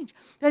strange.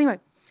 Anyway,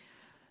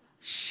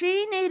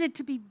 she needed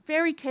to be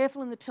very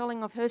careful in the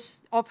telling of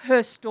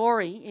her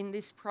story in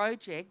this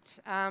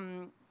project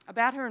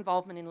about her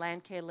involvement in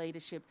land care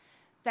leadership,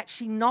 that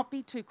she not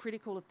be too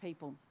critical of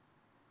people.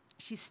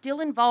 She's still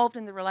involved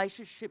in the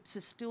relationships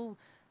are still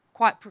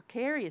quite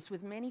precarious,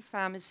 with many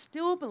farmers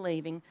still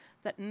believing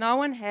that no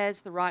one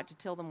has the right to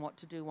tell them what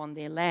to do on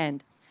their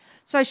land.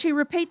 So she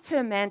repeats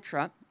her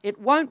mantra, it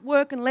won't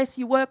work unless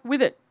you work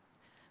with it,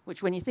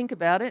 which when you think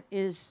about it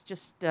is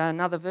just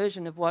another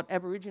version of what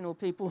Aboriginal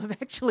people have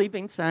actually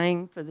been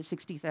saying for the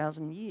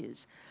 60,000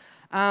 years.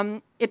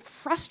 It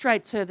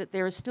frustrates her that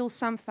there are still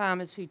some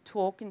farmers who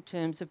talk in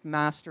terms of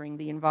mastering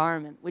the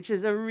environment, which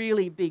is a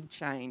really big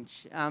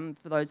change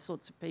for those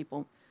sorts of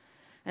people.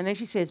 And then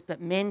she says,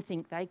 but men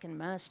think they can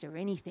master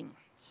anything.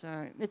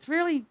 So it's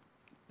really,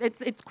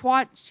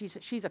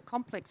 she's a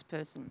complex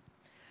person.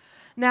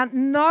 Now,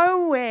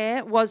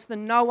 nowhere was the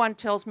no one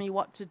tells me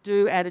what to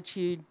do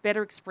attitude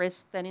better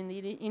expressed than in the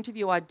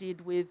interview I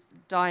did with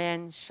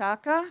Diane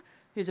Sharker,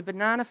 who's a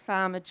banana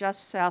farmer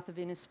just south of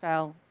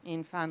Innisfail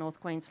in far north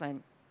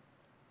Queensland.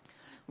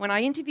 When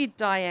I interviewed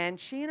Diane,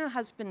 she and her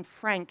husband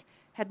Frank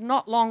had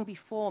not long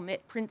before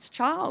met Prince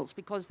Charles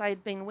because they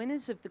had been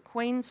winners of the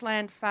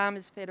Queensland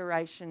Farmers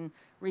Federation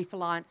Reef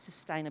Alliance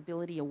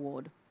Sustainability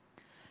Award.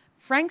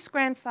 Frank's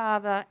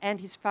grandfather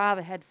and his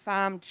father had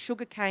farmed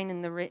sugarcane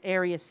in the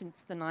area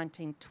since the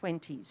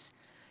 1920s.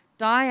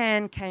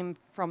 Diane came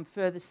from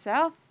further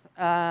south,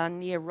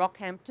 near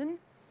Rockhampton,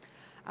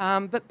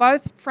 But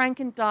both Frank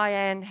and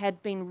Diane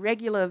had been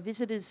regular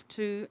visitors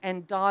to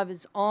and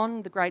divers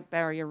on the Great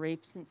Barrier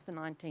Reef since the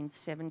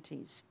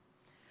 1970s.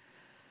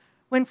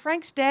 When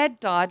Frank's dad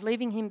died,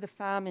 leaving him the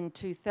farm in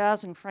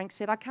 2000, Frank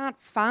said, "I can't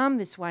farm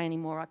this way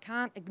anymore. I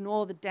can't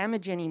ignore the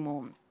damage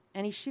anymore."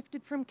 And he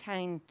shifted from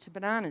cane to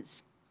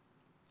bananas.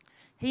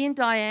 He and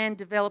Diane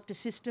developed a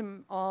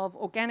system of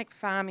organic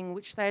farming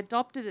which they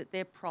adopted at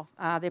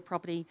their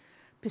property,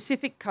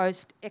 Pacific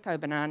Coast Eco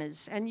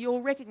Bananas. And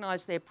you'll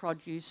recognise their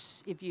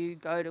produce if you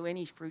go to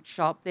any fruit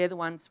shop. They're the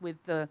ones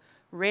with the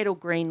red or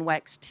green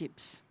wax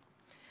tips.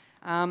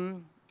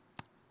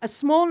 A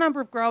small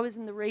number of growers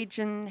in the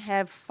region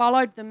have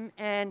followed them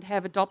and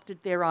have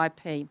adopted their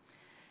IP.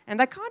 And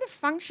they kind of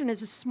function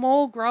as a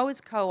small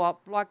growers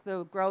co-op, like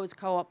the growers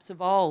co-ops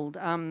of old.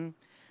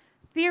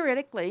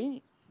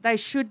 Theoretically, they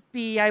should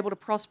be able to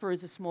prosper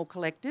as a small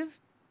collective,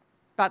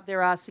 but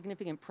there are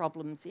significant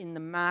problems in the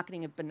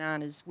marketing of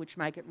bananas which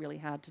make it really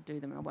hard to do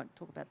them, and I won't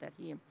talk about that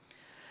here.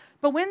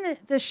 But when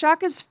the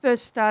Shuckers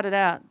first started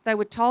out, they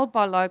were told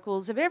by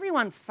locals, if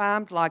everyone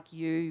farmed like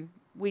you,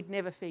 we'd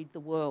never feed the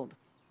world.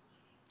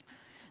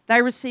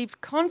 They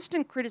received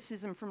constant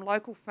criticism from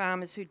local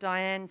farmers who,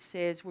 Diane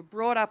says, were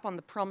brought up on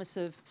the promise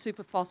of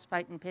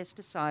superphosphate and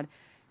pesticide.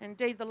 And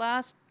indeed, the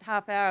last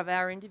half hour of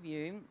our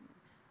interview,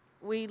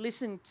 we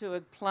listened to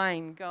a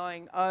plane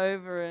going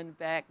over and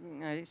back, you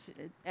know,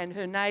 and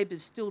her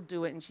neighbours still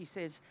do it, and she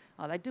says,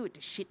 "Oh, they do it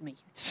to shit me."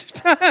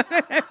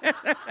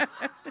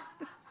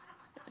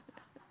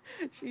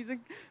 She's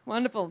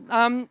wonderful.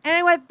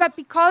 Anyway, but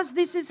because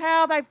this is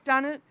how they've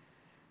done it,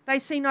 they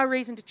see no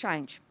reason to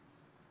change.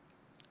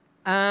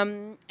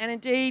 And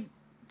indeed,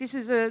 this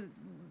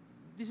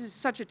is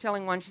such a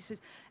telling one. She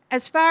says,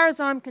 "As far as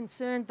I'm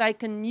concerned, they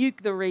can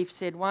nuke the reef,"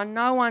 said one.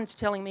 "No one's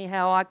telling me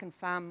how I can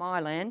farm my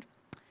land."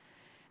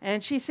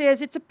 And she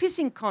says, "It's a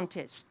pissing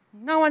contest.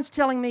 No one's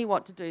telling me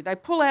what to do. They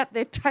pull out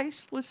their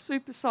tasteless,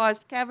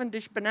 supersized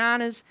Cavendish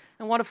bananas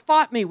and want to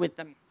fight me with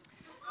them.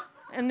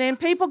 And then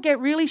people get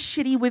really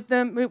shitty with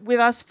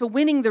us for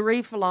winning the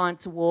Reef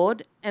Alliance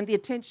Award and the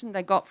attention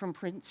they got from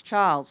Prince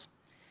Charles.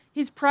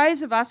 His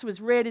praise of us was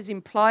read as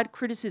implied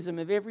criticism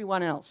of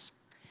everyone else.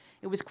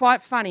 It was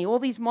quite funny. All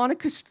these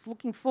monarchists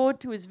looking forward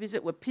to his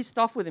visit were pissed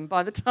off with him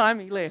by the time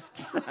he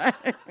left."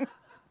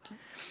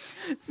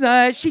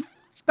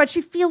 But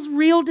she feels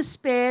real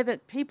despair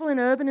that people in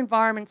urban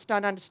environments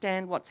don't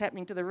understand what's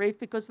happening to the reef,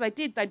 because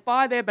they'd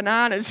buy their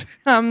bananas.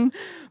 But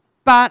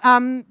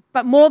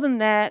more than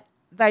that,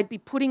 they'd be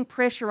putting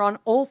pressure on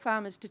all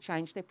farmers to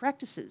change their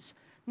practices,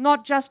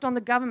 not just on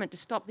the government to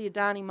stop the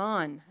Adani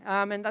mine.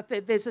 And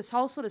that there's this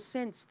whole sort of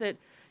sense that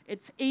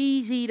it's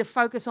easy to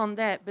focus on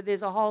that, but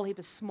there's a whole heap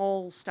of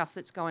small stuff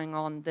that's going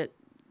on. But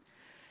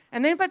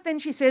then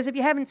she says, if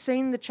you haven't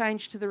seen the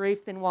change to the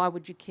reef, then why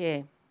would you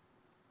care?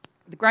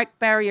 The Great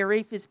Barrier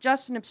Reef is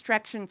just an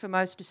abstraction for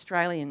most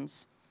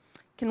Australians.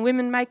 Can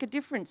women make a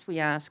difference, we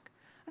ask?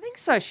 I think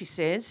so, she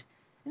says.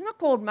 It's not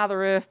called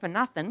Mother Earth for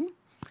nothing.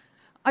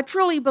 I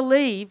truly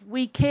believe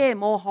we care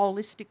more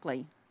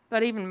holistically,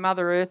 but even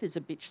Mother Earth is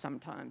a bitch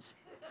sometimes.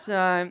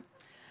 So,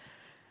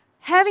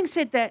 having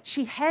said that,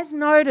 she has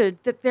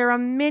noted that there are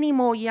many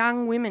more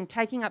young women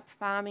taking up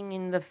farming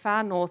in the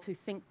far north who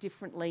think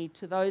differently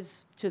to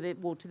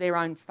their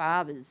own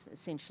fathers,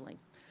 essentially.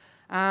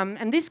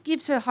 And this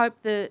gives her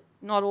hope that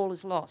not all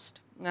is lost.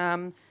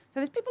 So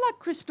there's people like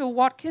Crystal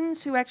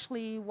Watkins, who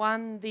actually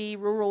won the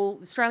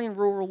Australian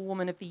Rural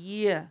Woman of the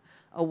Year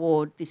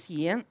award this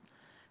year,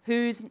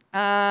 whose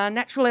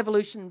natural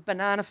evolution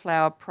banana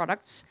flour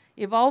products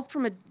evolved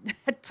from a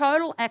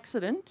total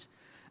accident.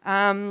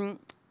 They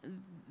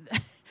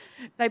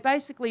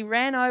basically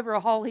ran over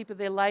a whole heap of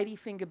their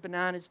ladyfinger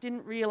bananas,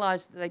 didn't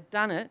realise that they'd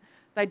done it.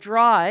 They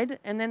dried,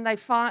 and then they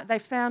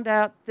found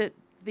out that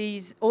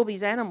all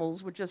these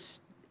animals were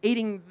just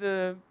eating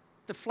the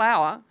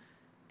flour,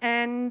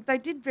 and they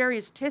did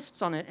various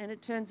tests on it, and it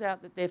turns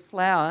out that their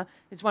flour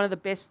is one of the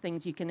best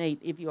things you can eat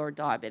if you're a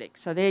diabetic.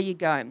 So there you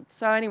go.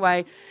 So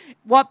anyway,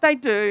 what they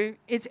do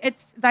is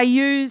they've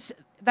used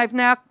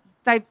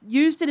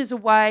it as a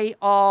way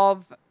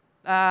of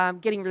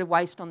getting rid of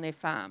waste on their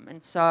farm,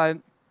 and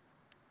so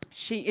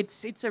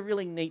it's a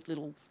really neat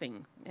little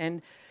thing.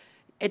 And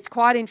it's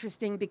quite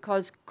interesting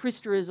because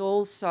Krista is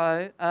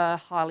also a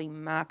highly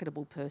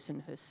marketable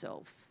person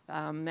herself.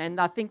 And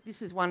I think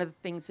this is one of the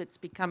things that's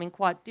becoming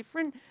quite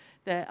different,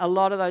 that a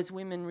lot of those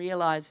women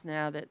realise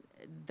now that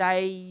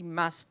they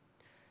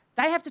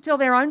have to tell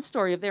their own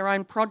story of their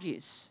own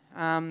produce.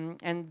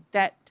 And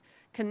that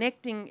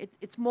connecting,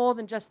 it's more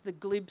than just the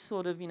glib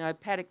sort of,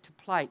 paddock to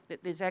plate,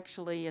 that there's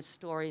actually a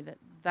story that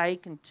they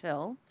can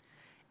tell,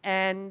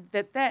 and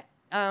that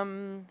how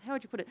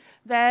would you put it?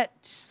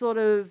 That sort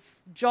of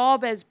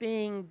job as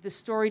being the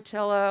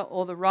storyteller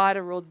or the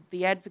writer or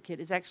the advocate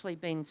has actually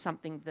been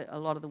something that a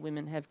lot of the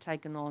women have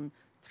taken on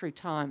through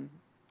time.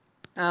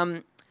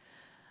 And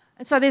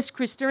so there's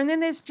Krista, and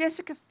then there's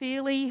Jessica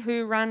Feely,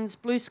 who runs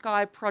Blue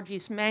Sky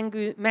Produce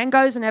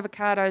mangoes and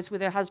avocados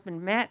with her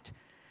husband Matt.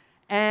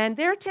 And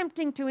they're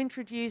attempting to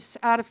introduce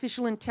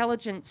artificial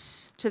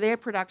intelligence to their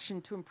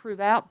production to improve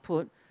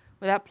output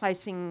without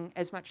placing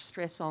as much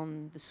stress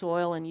on the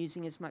soil and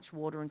using as much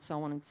water and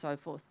so on and so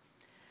forth.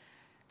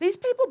 These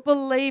people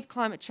believe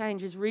climate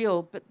change is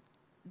real, but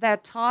they're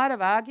tired of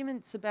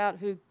arguments about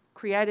who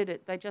created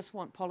it. They just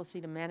want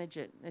policy to manage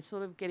it. They're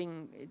sort of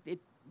getting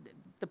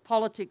the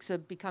politics are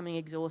becoming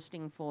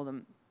exhausting for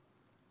them.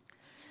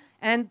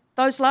 And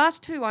those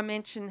last two I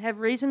mentioned have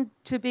reason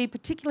to be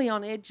particularly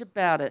on edge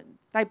about it.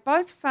 They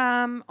both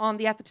farm on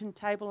the Atherton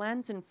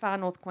Tablelands in far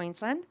north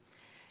Queensland,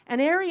 an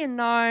area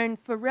known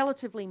for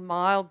relatively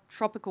mild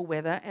tropical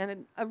weather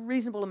and a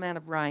reasonable amount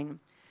of rain.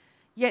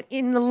 Yet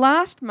in the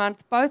last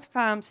month, both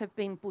farms have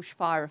been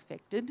bushfire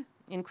affected,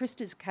 in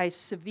Krista's case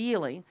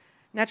severely.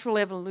 Natural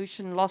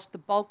Evolution lost the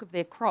bulk of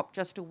their crop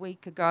just a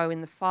week ago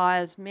in the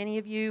fires many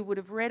of you would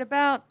have read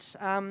about.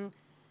 And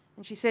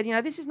she said,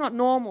 this is not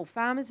normal.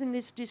 Farmers in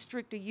this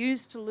district are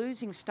used to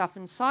losing stuff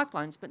in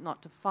cyclones, but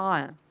not to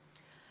fire.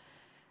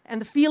 And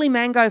the Feely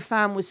Mango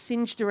Farm was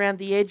singed around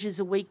the edges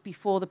a week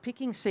before the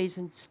picking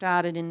season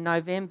started in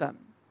November.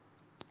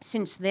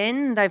 Since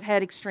then, they've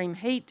had extreme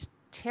heat,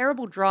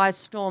 terrible dry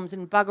storms,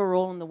 and bugger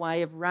all in the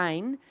way of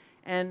rain,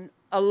 and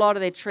a lot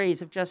of their trees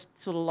have just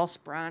sort of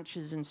lost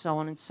branches and so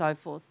on and so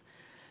forth.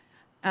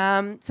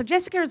 So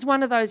Jessica is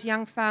one of those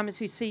young farmers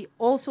who see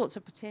all sorts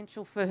of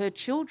potential for her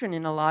children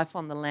in a life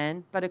on the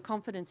land, but her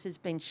confidence has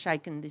been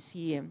shaken this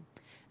year.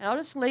 And I'll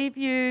just leave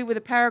you with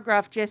a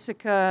paragraph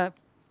Jessica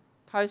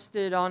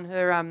posted on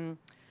her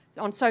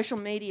on social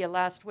media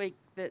last week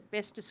that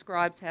best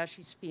describes how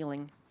she's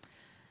feeling.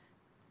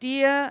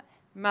 Dear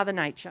Mother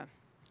Nature,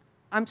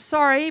 I'm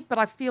sorry, but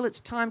I feel it's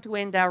time to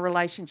end our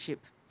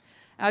relationship.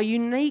 Our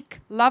unique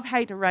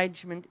love-hate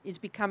arrangement is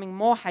becoming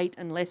more hate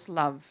and less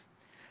love.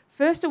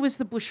 First it was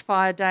the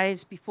bushfire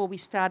days before we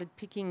started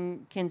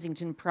picking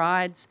Kensington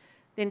Prides,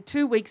 then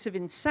 2 weeks of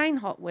insane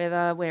hot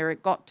weather where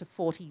it got to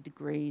 40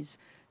 degrees,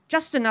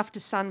 just enough to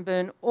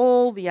sunburn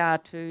all the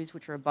R2s,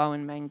 which are a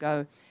Bowen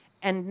mango.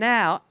 And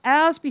now,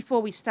 hours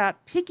before we start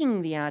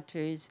picking the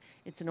R2s,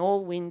 it's an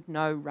all-wind,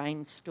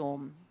 no-rain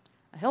storm.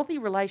 A healthy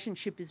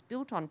relationship is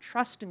built on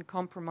trust and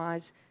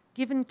compromise,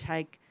 give and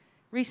take.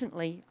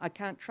 Recently, I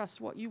can't trust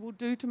what you will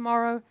do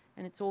tomorrow,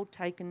 and it's all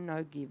take and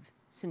no give.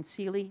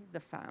 Sincerely, the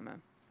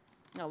farmer.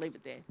 I'll leave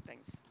it there.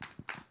 Thanks.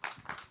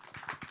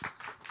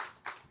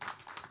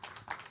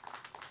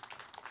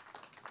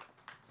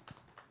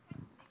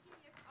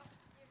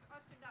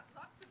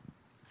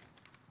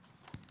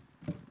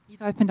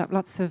 You've opened up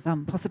lots of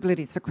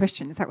possibilities for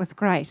questions. That was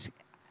great.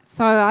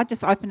 So I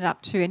just opened it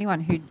up to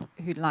anyone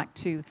who'd like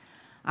to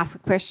ask a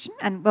question.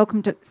 And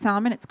welcome to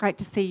Simon. It's great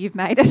to see you've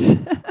made it.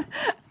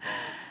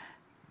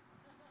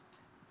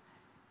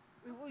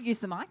 We will use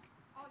the mic.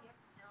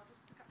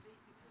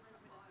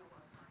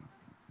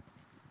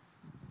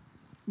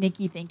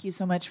 Nikki, thank you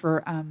so much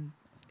for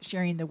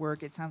sharing the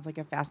work. It sounds like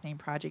a fascinating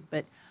project.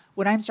 But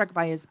what I'm struck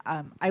by is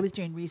I was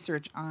doing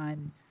research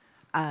on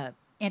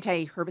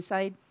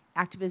anti-herbicide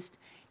activists,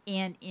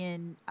 and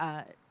in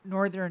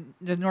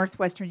the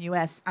northwestern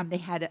U.S., they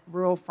had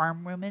rural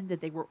farm women that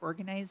they were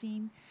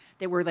organizing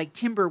that were like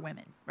timber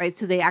women, right?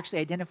 So they actually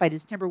identified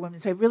as timber women.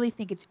 So I really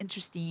think it's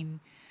interesting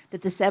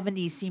that the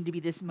 70s seemed to be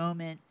this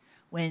moment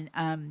when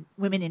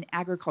women in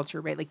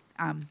agriculture, right, like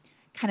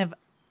kind of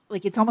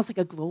like it's almost like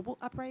a global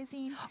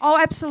uprising. Oh,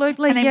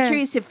 absolutely. And I'm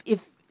curious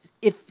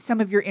if some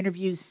of your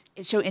interviews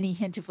show any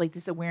hint of like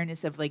this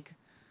awareness of like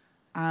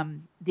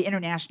the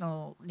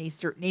international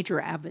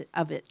nature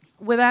of it.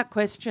 Without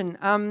question.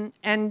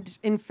 And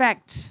in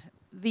fact,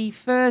 the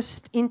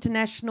first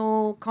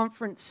international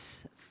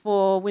conference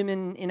for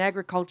women in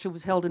agriculture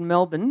was held in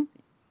Melbourne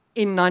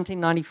in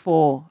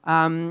 1994.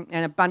 And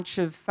a bunch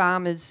of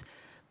farmers,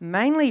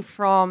 mainly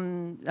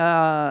from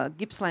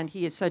Gippsland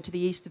here, so to the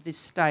east of this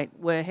state,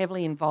 were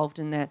heavily involved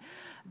in that.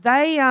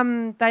 They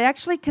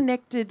actually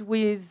connected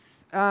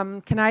with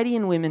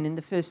Canadian women in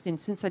the first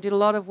instance. I did a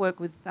lot of work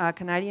with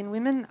Canadian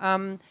women,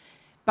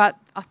 but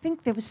I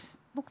think there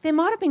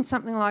might have been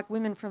something like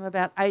women from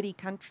about 80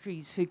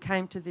 countries who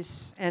came to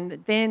this,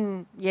 and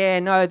then,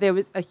 there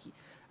was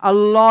a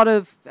lot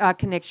of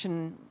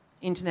connection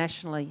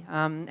internationally,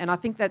 and I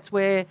think that's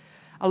where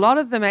a lot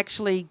of them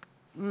actually,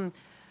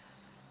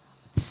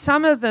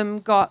 some of them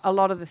got a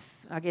lot of the,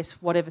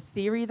 whatever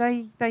theory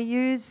they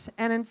use,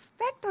 and in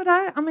fact,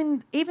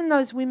 even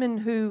those women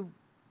who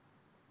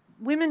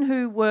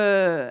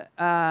were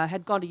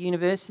had gone to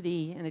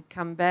university and had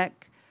come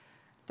back,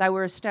 they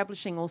were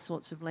establishing all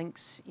sorts of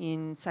links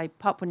in, say,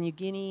 Papua New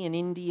Guinea and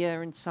India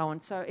and so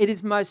on. So it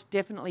is most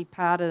definitely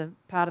part of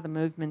the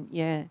movement,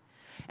 yeah.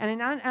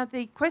 And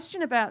the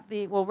question about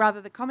the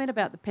comment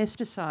about the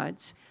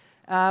pesticides,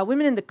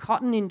 women in the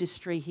cotton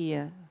industry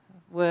here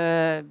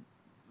were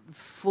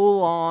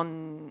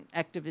full-on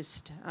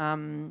activist,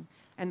 and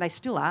they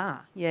still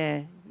are,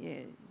 yeah.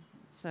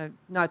 So,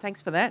 no,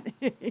 thanks for that.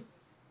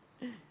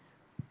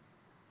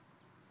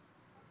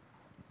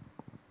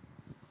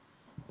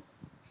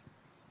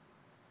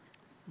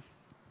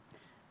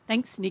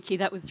 Thanks, Nikki.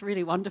 That was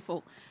really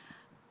wonderful.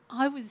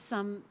 I was,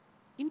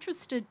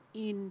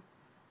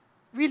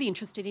 really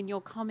interested in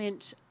your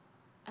comment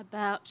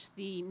about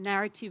the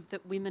narrative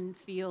that women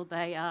feel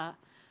they are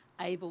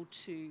able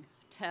to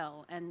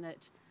tell, and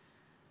that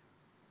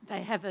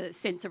they have a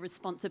sense of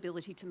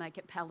responsibility to make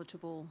it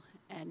palatable,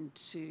 and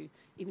to,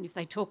 even if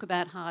they talk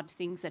about hard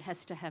things, it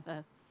has to have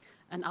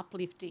an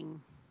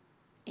uplifting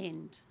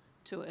end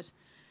to it.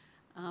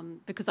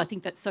 Because I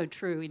think that's so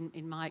true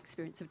in my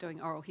experience of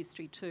doing oral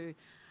history too.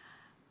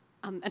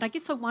 And I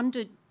guess I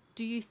wondered,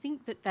 do you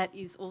think that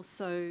is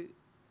also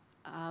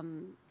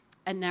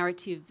a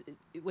narrative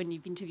when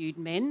you've interviewed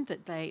men,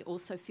 that they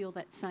also feel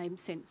that same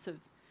sense of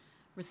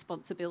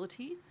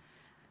responsibility?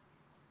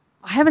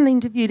 I haven't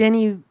interviewed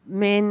any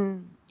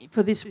men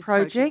for this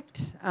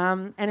project.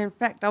 And in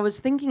fact, I was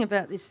thinking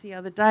about this the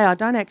other day. I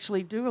don't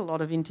actually do a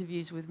lot of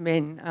interviews with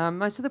men.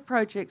 Most of the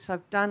projects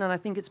I've done, and I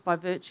think it's by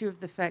virtue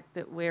of the fact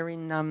that we're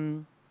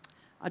in,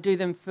 I do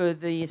them for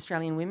the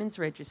Australian Women's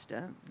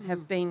Register,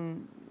 have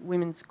been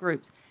women's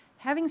groups.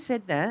 Having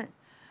said that,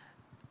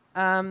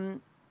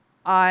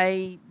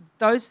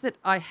 those that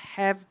I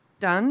have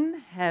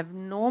done have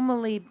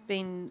normally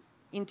been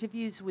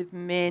interviews with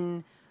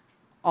men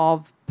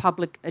of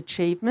public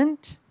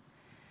achievement,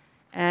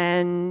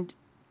 and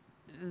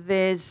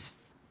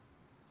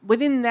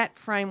within that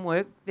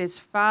framework there's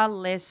far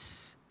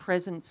less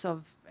presence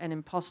of an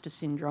imposter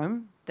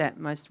syndrome that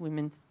most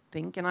women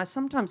think, and I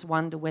sometimes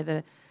wonder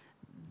whether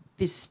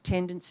this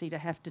tendency to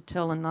have to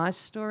tell a nice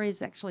story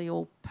is actually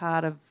all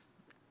part of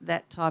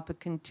that type of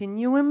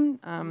continuum.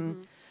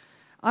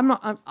 I'm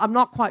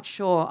not quite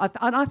sure.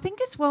 I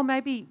think as well,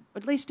 maybe,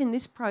 at least in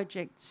this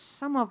project,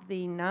 some of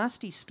the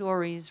nasty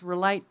stories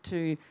relate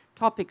to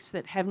topics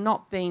that have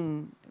not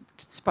been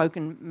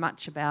spoken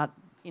much about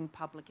in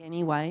public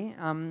anyway.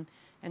 And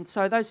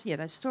so those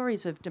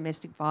stories of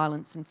domestic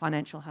violence and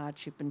financial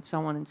hardship and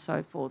so on and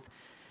so forth,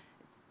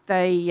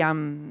 they're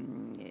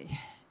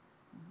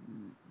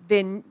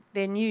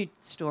new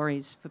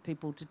stories for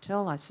people to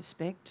tell, I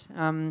suspect.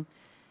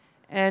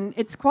 And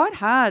it's quite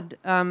hard.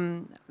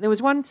 There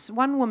was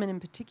one woman in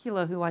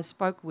particular who I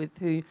spoke with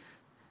who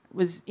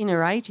was in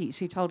her 80s,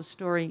 who told a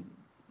story.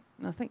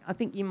 I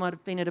think you might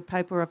have been at a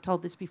paper where I've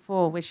told this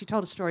before, where she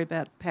told a story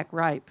about pack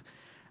rape.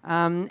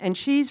 And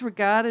she's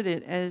regarded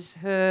it as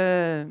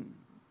her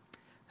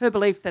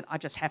belief that I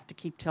just have to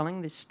keep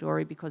telling this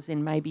story because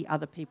then maybe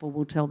other people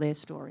will tell their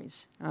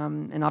stories.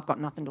 And I've got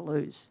nothing to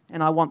lose.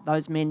 And I want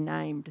those men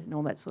named and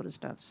all that sort of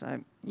stuff.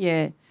 So,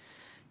 yeah.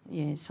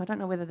 Yes, I don't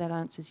know whether that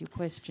answers your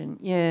question.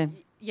 Yeah.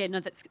 Yeah, no,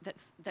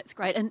 that's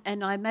great.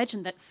 And I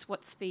imagine that's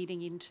what's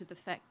feeding into the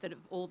fact that of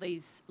all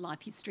these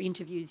life history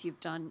interviews you've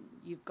done,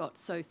 you've got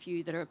so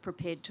few that are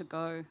prepared to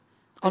go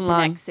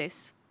online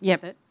access.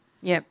 Yep.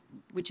 Yep.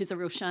 Which is a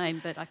real shame,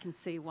 but I can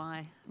see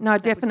why. No,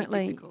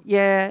 definitely.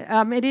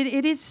 Yeah.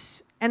 It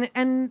is,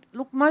 and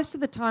look, most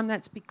of the time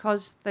that's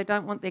because they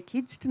don't want their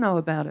kids to know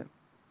about it.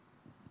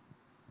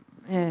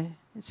 Yeah,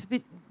 it's a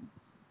bit,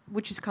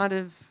 which is kind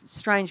of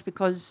strange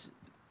because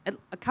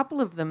a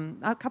couple of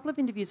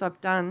interviews I've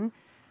done,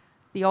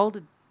 the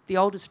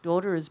oldest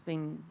daughter has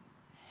been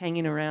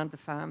hanging around the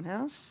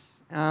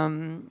farmhouse,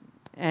 and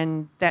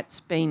that's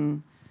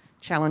been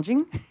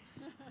challenging.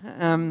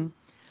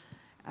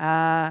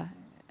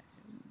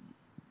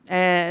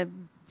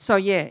 So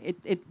yeah,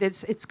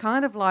 it's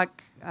kind of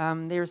like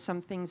there are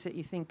some things that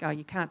you think, oh,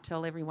 you can't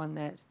tell everyone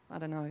that. I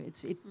don't know.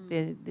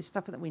 There's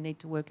stuff that we need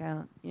to work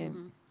out. Yeah.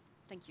 Mm-hmm.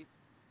 Thank you.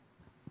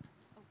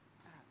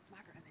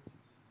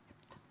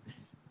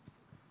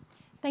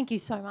 Thank you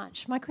so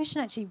much. My question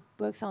actually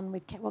works on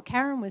with what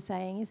Karen was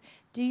saying is,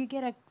 do you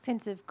get a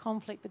sense of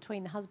conflict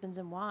between the husbands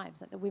and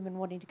wives, like the women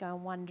wanting to go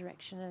in one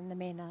direction and the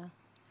men are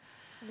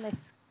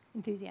less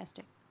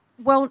enthusiastic?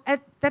 Well,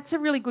 that's a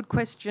really good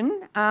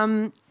question.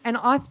 And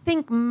I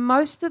think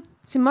most of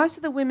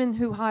the women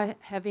who I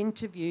have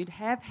interviewed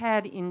have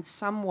had in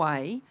some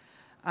way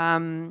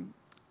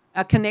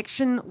a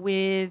connection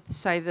with,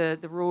 say, the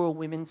rural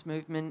women's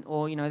movement,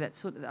 or, that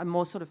sort of a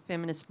more sort of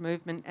feminist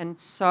movement. And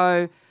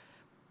so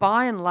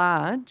by and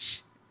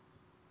large,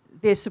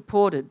 they're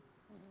supported.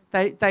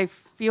 They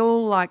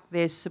feel like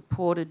they're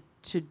supported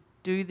to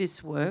do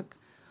this work.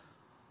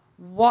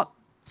 What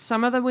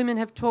some of the women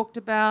have talked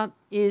about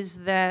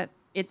is that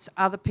it's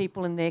other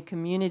people in their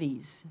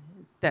communities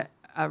that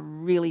are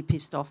really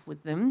pissed off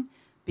with them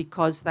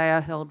because they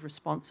are held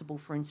responsible,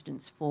 for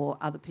instance, for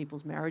other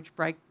people's marriage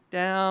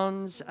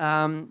breakdowns.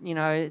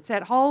 It's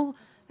that whole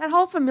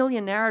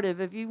familiar narrative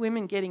of you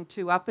women getting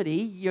too uppity,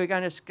 you're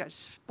going to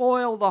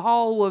spoil the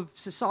whole of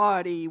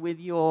society with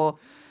your...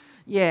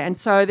 Yeah, and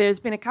so there's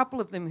been a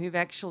couple of them who've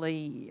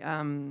actually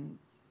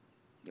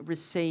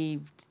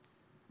received,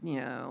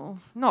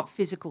 not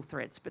physical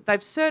threats, but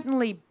they've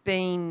certainly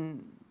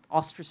been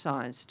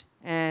ostracised.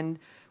 And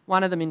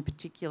one of them in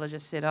particular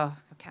just said, oh,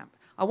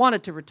 I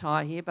wanted to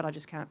retire here, but I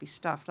just can't be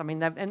stuffed. I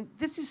mean, and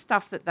this is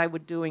stuff that they were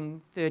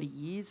doing 30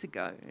 years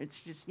ago.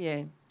 It's just,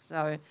 yeah,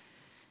 so...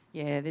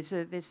 Yeah,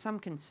 there's some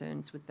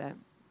concerns with that.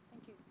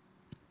 Thank you.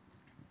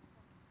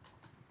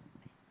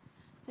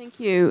 Thank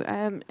you.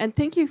 And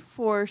thank you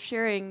for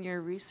sharing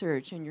your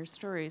research and your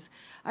stories.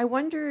 I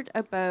wondered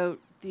about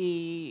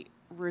the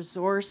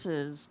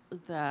resources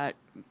that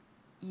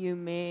you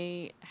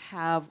may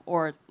have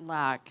or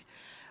lack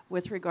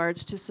with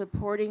regards to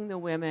supporting the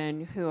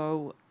women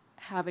who,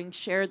 having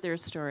shared their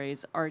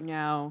stories, are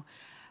now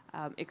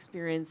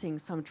experiencing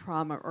some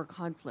trauma or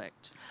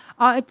conflict.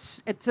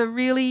 It's a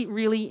really,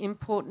 really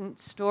important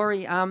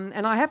story.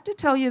 And I have to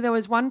tell you, there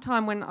was one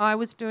time when I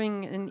was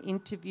doing an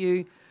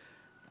interview.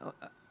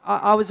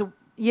 I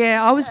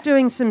was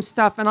doing some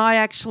stuff, and I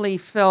actually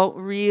felt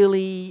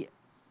really.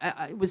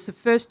 It was the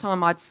first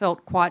time I'd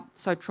felt quite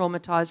so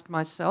traumatised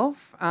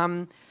myself.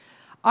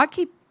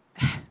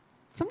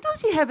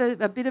 Sometimes you have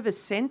a bit of a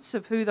sense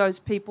of who those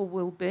people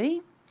will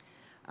be.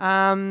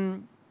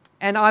 And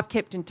I've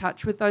kept in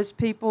touch with those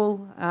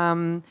people.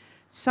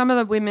 Some of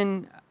the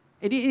women,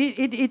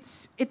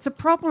 it's a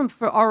problem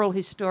for oral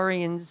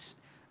historians,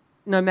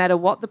 no matter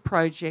what the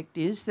project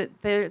is,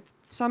 that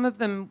some of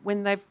them,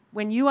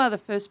 when you are the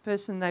first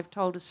person they've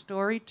told a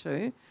story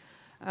to,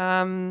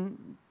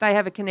 they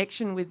have a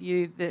connection with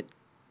you that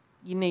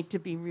you need to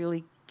be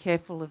really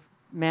careful of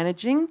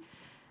managing.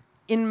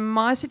 In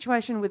my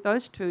situation with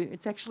those two,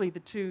 it's actually the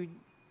two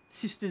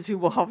sisters who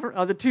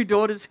were the two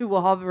daughters who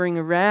were hovering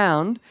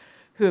around,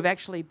 who have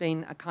actually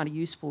been a kind of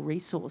useful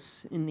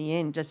resource in the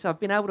end. So I've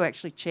been able to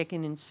actually check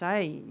in and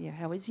say,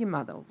 how is your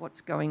mother?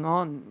 What's going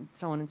on? And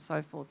so on and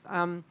so forth.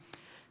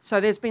 So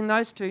there's been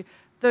those two.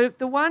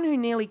 The one who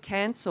nearly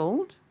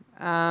cancelled,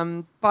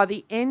 by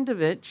the end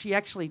of it, she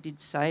actually did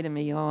say to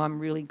me, I'm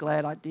really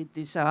glad I did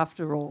this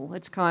after all.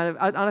 It's kind of,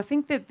 I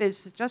think that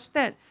there's just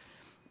that,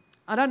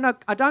 I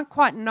don't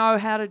quite know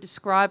how to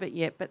describe it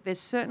yet, but there's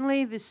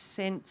certainly this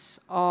sense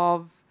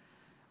of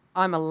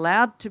I'm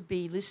allowed to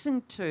be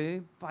listened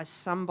to by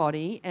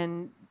somebody,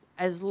 and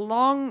as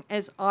long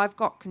as I've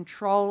got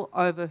control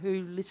over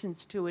who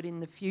listens to it in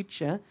the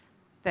future,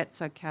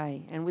 that's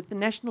okay. And with the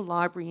National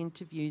Library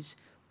interviews,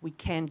 we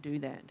can do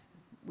that.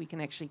 We can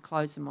actually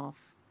close them off.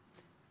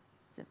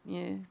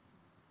 Yeah.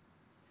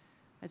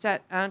 Does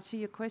that answer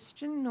your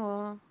question,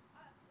 or?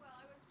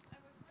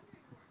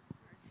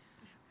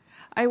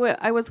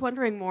 I was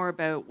wondering more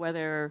about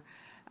whether,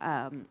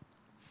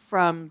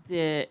 from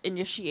the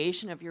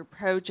initiation of your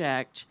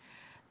project,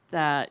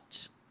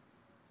 that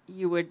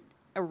you would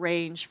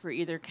arrange for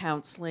either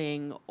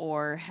counseling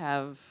or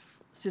have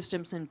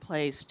systems in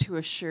place to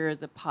assure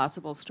the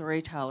possible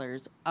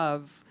storytellers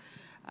of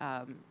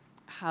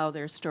how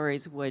their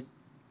stories would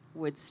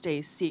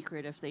stay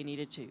secret if they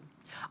needed to.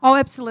 Oh,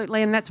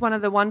 absolutely, and that's one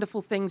of the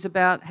wonderful things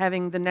about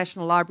having the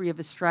National Library of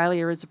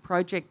Australia as a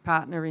project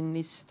partner in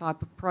this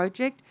type of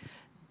project.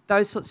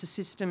 Those sorts of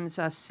systems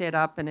are set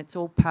up, and it's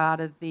all part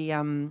of the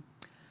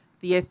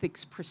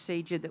ethics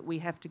procedure that we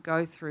have to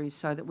go through,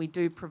 so that we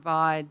do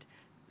provide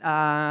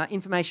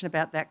information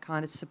about that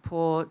kind of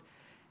support.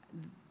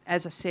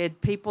 As I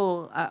said,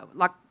 people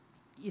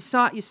you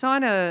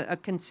sign a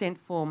consent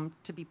form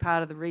to be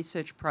part of the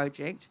research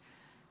project.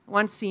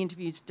 Once the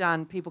interview's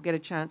done, people get a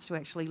chance to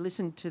actually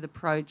listen to the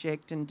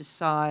project and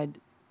decide,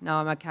 no,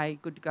 I'm okay,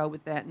 good to go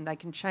with that, and they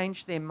can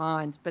change their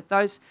minds. But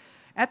those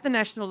at the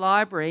National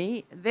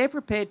Library, they're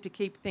prepared to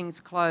keep things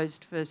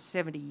closed for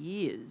 70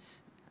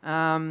 years.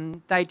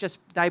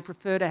 They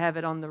prefer to have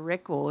it on the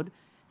record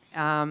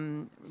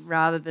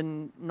rather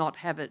than not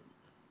have it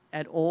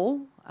at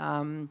all.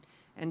 And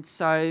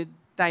so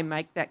they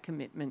make that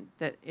commitment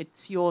that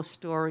it's your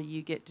story,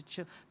 you get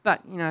to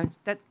But,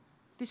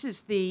 this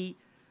is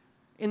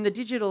in the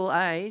digital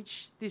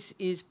age, this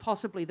is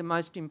possibly the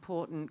most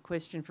important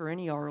question for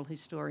any oral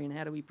historian.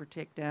 How do we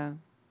protect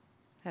our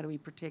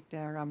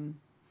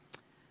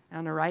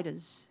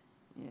narrators?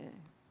 Yeah.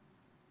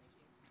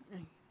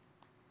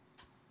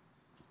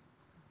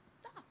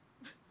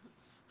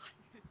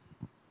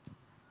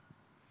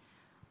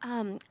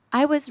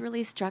 I was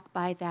really struck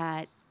by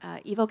that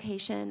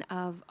evocation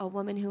of a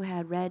woman who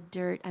had red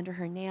dirt under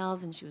her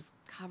nails, and she was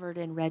covered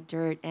in red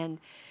dirt. And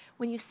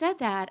when you said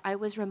that, I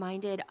was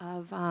reminded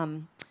of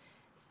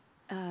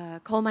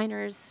coal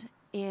miners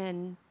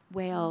in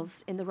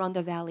Wales, in the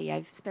Rhondda Valley.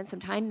 I've spent some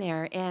time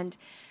there, and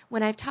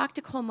when I've talked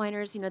to coal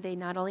miners, they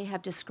not only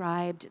have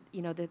described,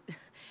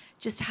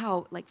 just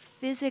how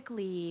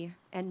physically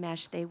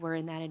enmeshed they were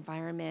in that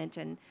environment,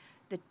 and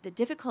the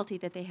difficulty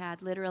that they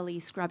had literally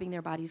scrubbing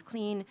their bodies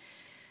clean.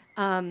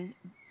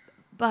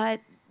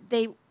 But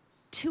they,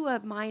 to a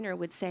miner,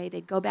 would say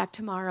they'd go back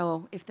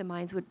tomorrow if the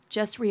mines would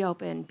just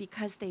reopen,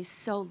 because they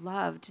so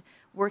loved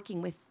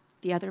working with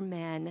the other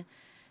men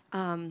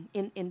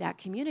in that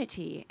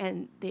community,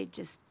 and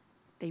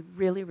they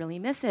really, really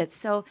miss it.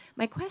 So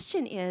my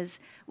question is,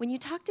 when you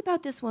talked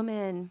about this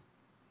woman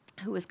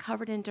who was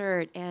covered in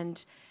dirt,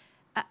 and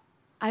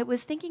I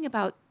was thinking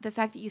about the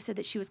fact that you said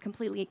that she was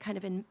completely kind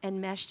of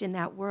enmeshed in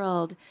that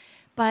world,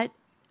 but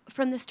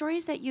from the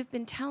stories that you've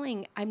been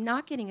telling, I'm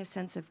not getting a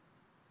sense of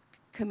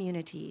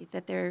community,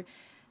 that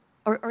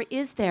or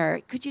is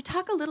there? Could you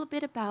talk a little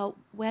bit about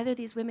whether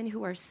these women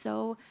who are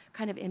so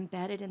kind of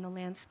embedded in the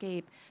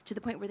landscape to the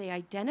point where they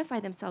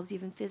identify themselves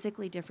even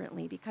physically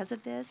differently because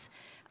of this,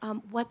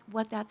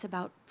 what that's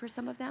about for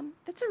some of them?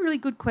 That's a really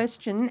good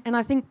question, and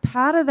I think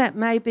part of that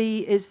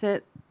maybe is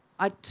that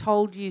I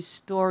told you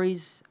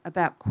stories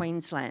about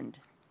Queensland,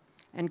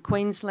 and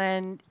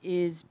Queensland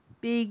is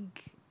big,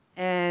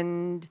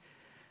 and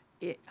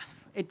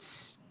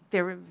it's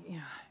there.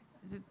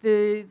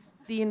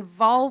 The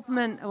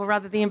involvement, or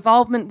rather the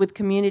involvement with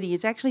community,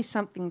 is actually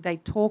something they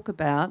talk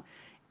about.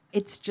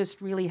 It's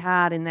just really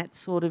hard in that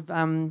sort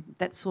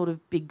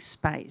of big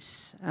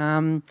space.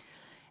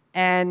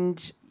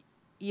 And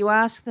you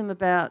ask them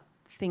about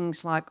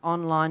things like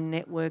online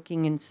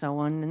networking and so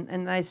on,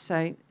 and they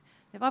say,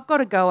 if I've got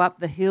to go up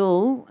the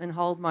hill and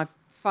hold my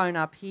phone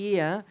up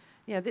here,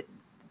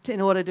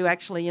 in order to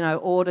actually,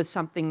 order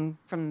something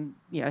from,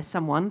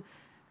 someone,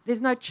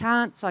 there's no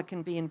chance I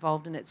can be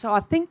involved in it. So I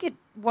think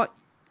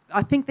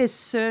there's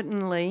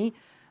certainly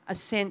a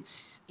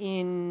sense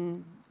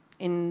in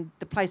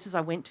the places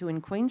I went to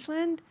in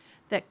Queensland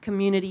that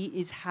community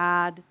is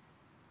hard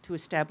to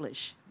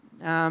establish,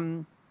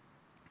 and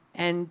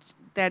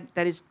that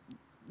is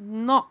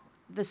not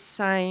the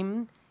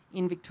same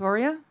in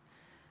Victoria,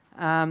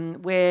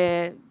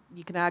 where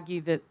you can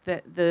argue that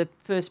the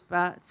first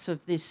parts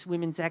of this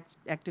women's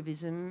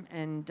activism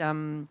and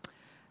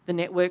the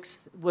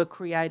networks were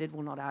created.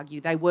 Well, not argue,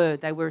 they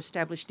were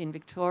established in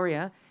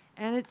Victoria.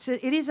 And it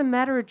is a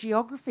matter of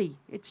geography.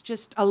 It's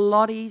just a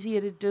lot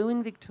easier to do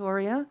in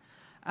Victoria.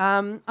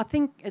 I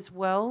think as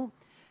well,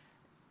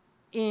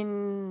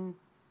 in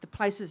the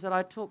places that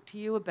I talked to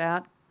you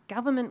about,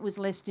 government was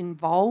less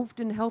involved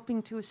in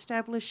helping to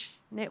establish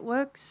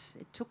networks.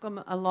 It took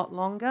them a lot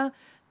longer.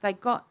 They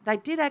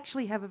did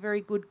actually have a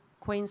very good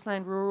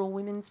Queensland Rural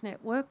Women's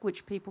Network,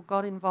 which people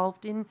got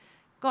involved in,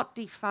 got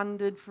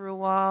defunded for a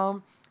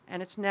while,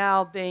 and it's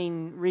now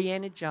been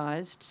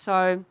re-energised.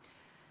 So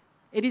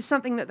it is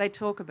something that they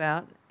talk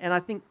about, and I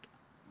think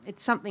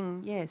it's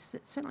something, yes,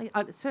 it's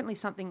certainly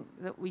something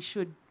that we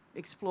should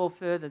explore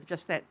further,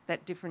 just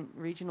that different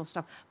regional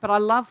stuff.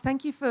 But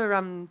thank you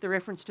for the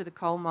reference to the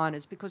coal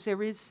miners, because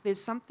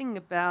there's something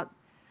about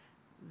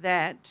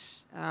that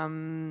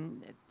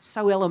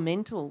so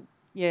elemental,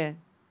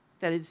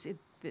 that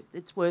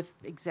it's worth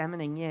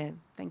examining,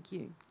 thank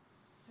you.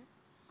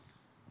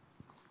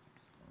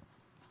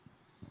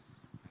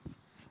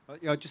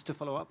 Just to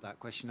follow up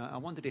that question, I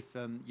wondered if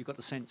you got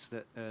the sense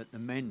that the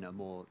men are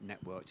more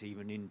networked,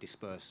 even in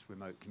dispersed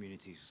remote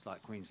communities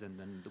like Queensland,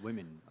 than the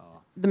women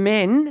are. The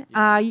men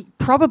are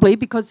probably,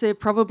 because they're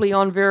probably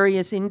on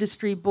various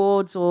industry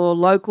boards or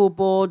local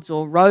boards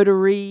or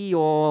Rotary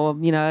or,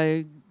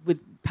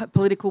 with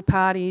political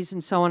parties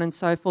and so on and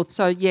so forth.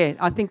 So,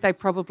 I think they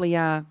probably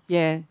are,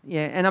 And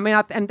I mean,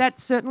 and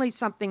that's certainly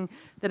something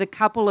that a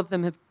couple of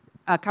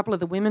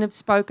the women have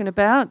spoken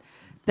about,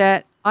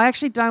 that I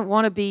actually don't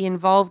want to be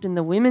involved in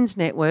the women's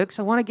networks.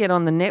 I want to get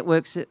on the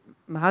networks that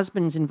my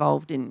husband's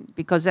involved in,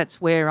 because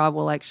that's where I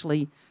will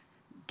actually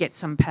get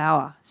some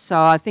power.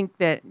 So I think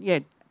that,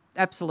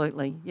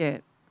 absolutely,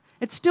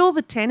 It's still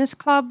the tennis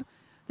club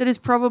that is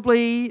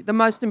probably the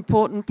most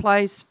important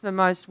place for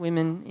most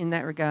women in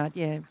that regard,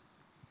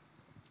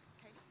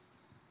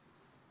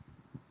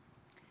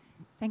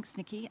 Thanks,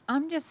 Nikki.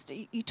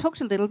 You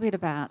talked a little bit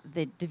about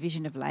the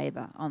division of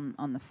labour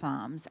on the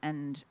farms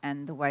and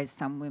the ways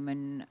some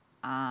women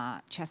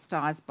are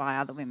chastised by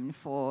other women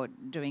for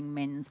doing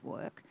men's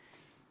work.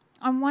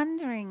 I'm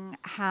wondering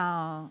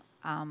how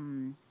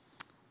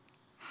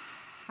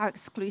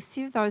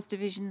exclusive those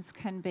divisions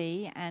can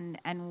be, and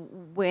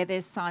where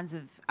there's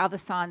other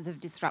signs of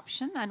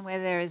disruption, and where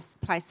there is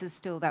places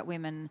still that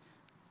women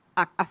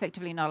are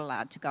effectively not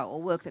allowed to go, or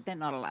work that they're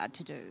not allowed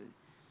to do.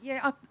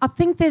 Yeah, I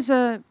think there's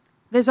a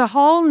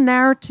whole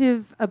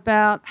narrative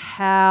about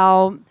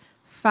how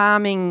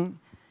farming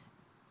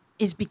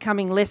is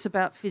becoming less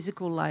about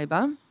physical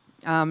labour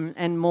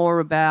and more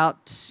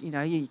about,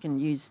 you can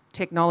use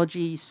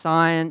technology,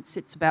 science,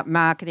 it's about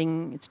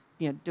marketing, it's,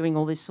 doing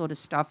all this sort of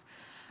stuff.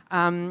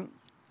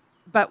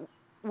 But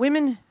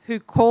women who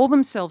call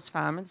themselves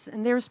farmers,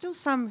 and there are still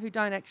some who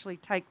don't actually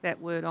take that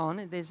word on,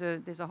 and there's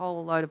a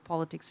whole load of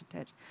politics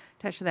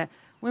attached to that.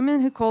 Women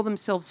who call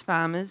themselves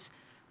farmers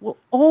will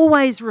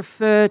always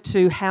refer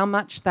to how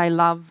much they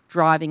love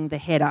driving the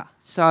header.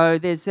 So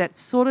there's that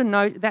sort of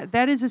note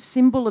that is a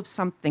symbol of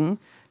something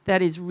that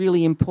is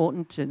really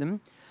important to them.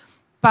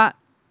 But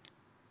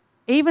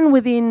even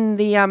within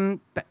the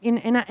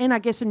in I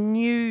guess a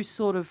new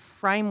sort of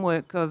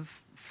framework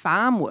of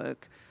farm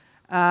work,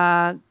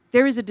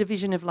 there is a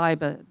division of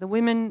labour. The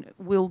women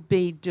will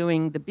be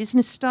doing the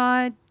business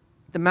side,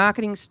 the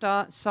marketing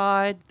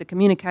side, the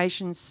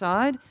communications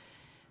side.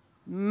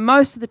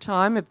 Most of the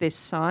time of this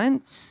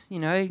science,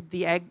 I've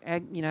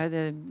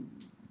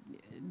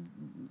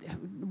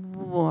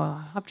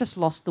just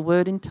lost the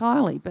word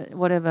entirely, but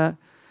whatever,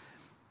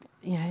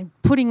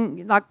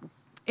 putting, like,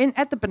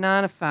 at the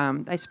banana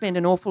farm, they spend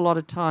an awful lot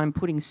of time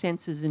putting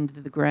sensors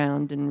into the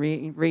ground and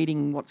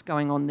reading what's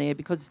going on there,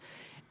 because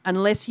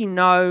unless you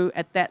know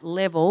at that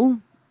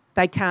level,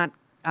 they can't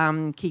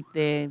keep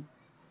their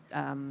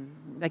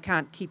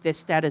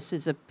status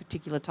as a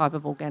particular type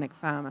of organic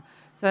farmer.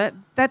 So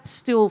that's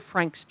still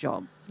Frank's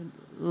job.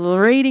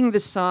 Reading the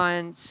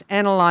science,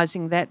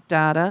 analysing that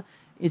data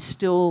is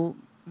still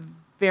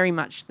very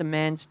much the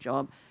man's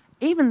job,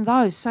 even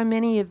though so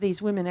many of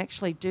these women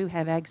actually do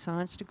have ag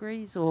science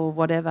degrees or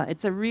whatever.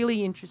 It's a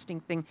really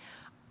interesting thing.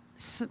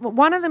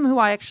 One of them who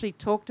I actually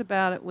talked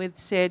about it with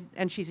said,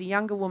 and she's a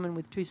younger woman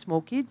with 2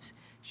 small kids,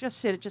 she just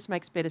said it just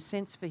makes better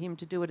sense for him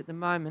to do it at the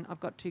moment. I've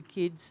got 2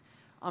 kids.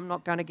 I'm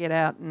not going to get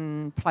out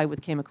and play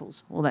with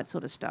chemicals, all that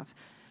sort of stuff.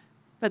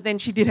 But then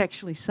she did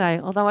actually say,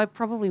 although I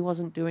probably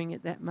wasn't doing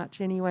it that much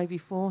anyway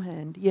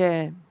beforehand.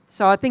 Yeah.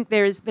 So I think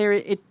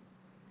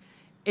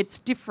it's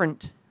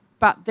different.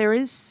 But there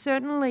is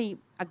certainly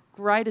a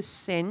greater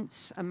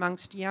sense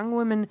amongst young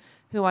women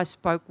who I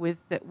spoke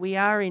with that we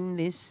are in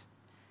this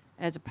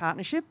as a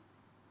partnership.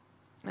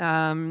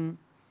 And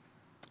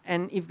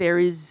if there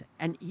is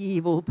an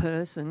evil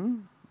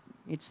person,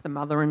 it's the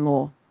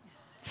mother-in-law.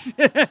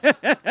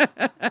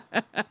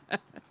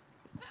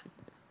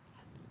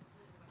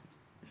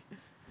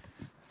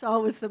 It's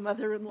always the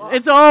mother-in-law.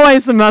 It's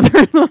always the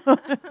mother-in-law.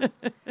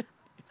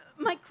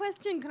 My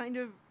question kind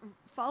of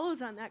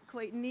follows on that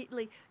quite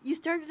neatly. You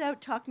started out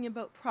talking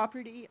about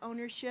property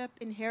ownership,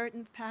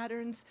 inheritance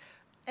patterns,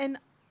 and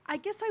I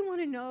guess I want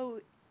to know,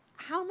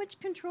 how much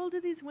control do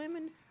these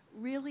women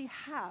really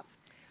have?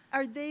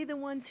 Are they the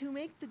ones who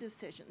make the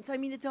decisions? I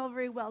mean, it's all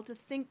very well to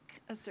think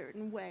a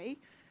certain way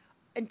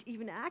and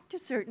even act a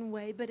certain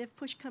way, but if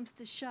push comes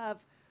to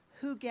shove,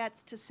 who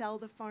gets to sell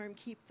the farm,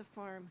 keep the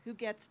farm? Who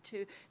gets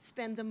to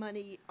spend the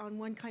money on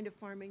one kind of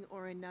farming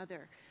or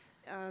another?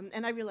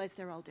 And I realize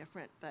they're all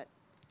different, but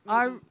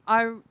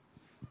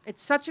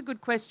it's such a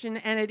good question,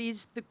 and it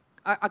is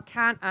I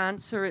can't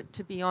answer it,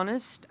 to be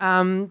honest.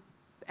 And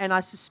I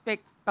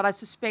suspect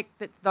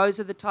that those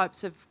are the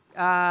types of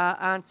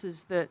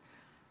answers that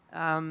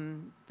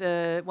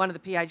one of the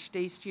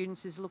PhD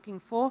students is looking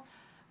for.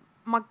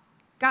 My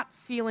gut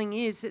feeling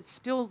is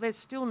there's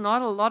still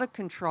not a lot of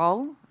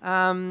control,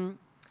 and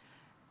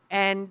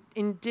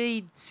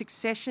indeed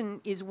succession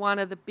is one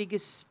of the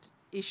biggest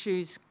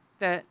issues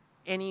that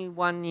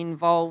anyone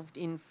involved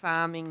in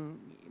farming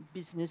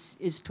business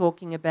is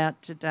talking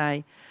about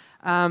today.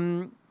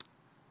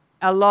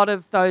 A lot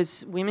of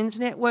those women's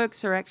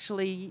networks are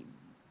actually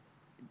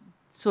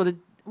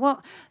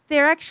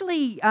they're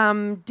actually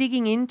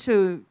digging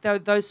into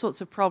those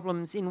sorts of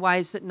problems in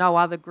ways that no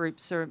other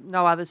groups or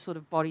no other sort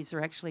of bodies are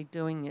actually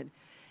doing it.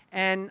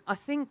 And I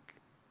think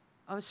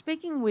I was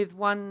speaking with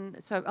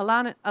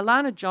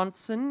Alana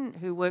Johnson,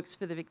 who works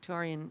for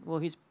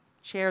who's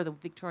chair of the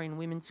Victorian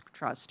Women's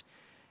Trust,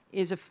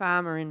 is a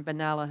farmer in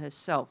Benalla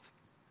herself.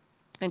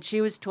 And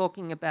she was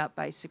talking about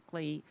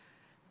basically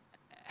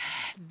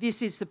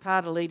this is the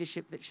part of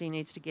leadership that she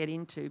needs to get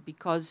into,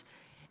 because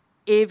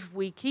if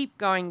we keep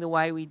going the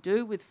way we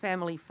do with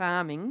family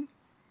farming,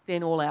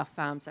 then all our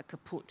farms are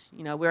kaput.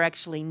 We're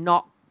actually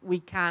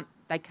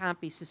they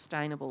can't be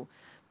sustainable.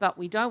 But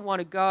we don't want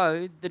to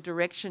go the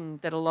direction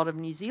that a lot of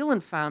New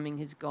Zealand farming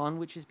has gone,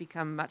 which has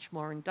become much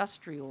more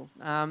industrial.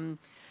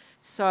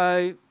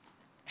 So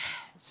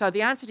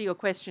the answer to your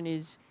question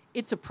is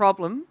it's a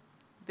problem.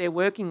 They're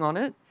working on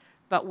it.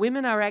 But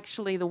women are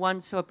actually the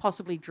ones who are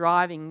possibly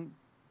driving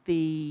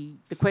the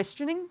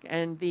questioning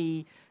and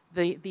the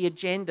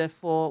agenda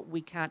for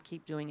we can't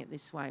keep doing it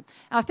this way. And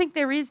I think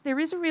there is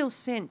a real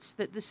sense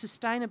that the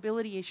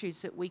sustainability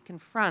issues that we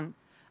confront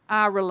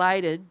are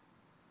related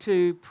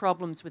to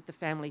problems with the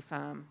family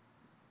farm.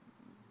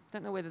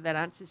 Don't know whether that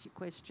answers your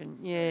question.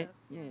 Yeah.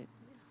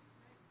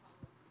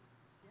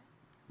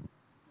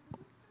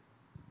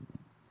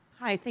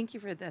 Hi, thank you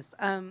for this.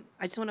 I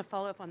just want to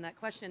follow up on that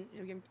question.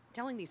 You're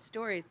telling these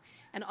stories,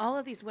 and all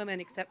of these women,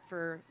 except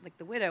for like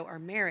the widow, are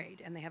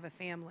married and they have a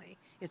family.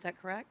 Is that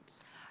correct?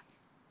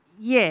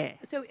 Yeah.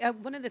 So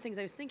one of the things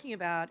I was thinking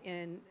about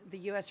in the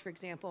U.S., for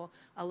example,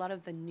 a lot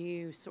of the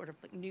new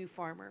new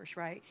farmers,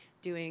 right,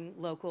 doing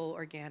local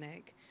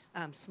organic,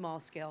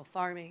 small-scale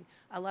farming,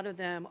 a lot of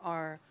them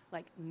are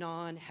like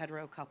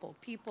non-hetero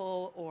coupled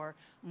people or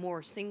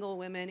more single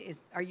women.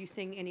 Are you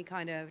seeing any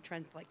kind of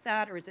trends like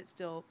that, or is it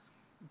still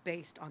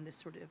based on this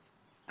sort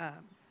of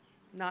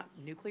not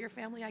nuclear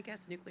family, I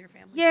guess, nuclear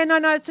family? Yeah,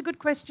 no, it's a good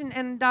question.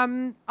 And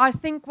I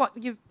think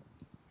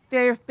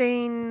there have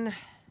been...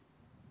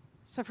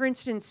 So, for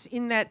instance,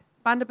 in that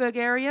Bundaberg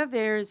area,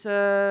 there's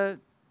a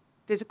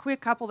queer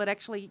couple that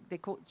actually, they're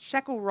called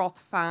Shackleroth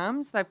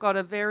Farms. They've got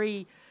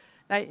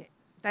they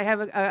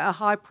have a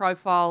high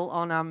profile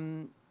on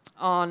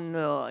not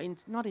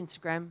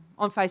Instagram,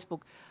 on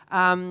Facebook,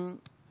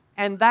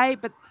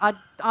 but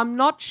I'm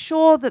not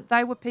sure that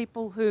they were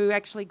people who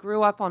actually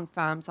grew up on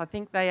farms. I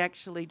think they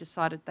actually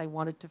decided they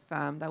wanted to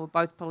farm. They were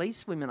both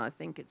police women, I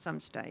think, at some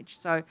stage.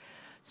 So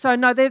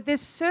no, there's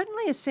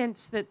certainly a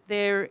sense that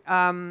there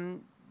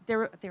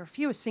are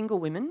fewer single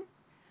women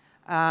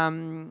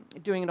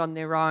doing it on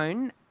their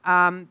own.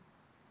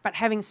 But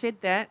having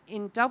said that,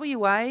 in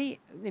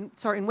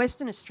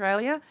Western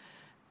Australia,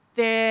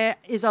 There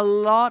is a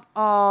lot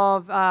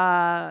of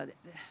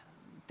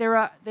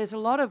there's a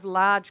lot of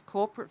large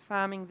corporate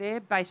farming there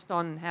based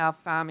on how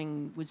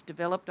farming was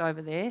developed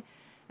over there,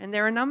 and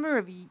there are a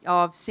number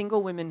of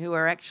single women who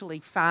are actually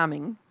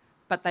farming,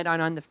 but they don't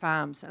own the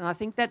farms. And I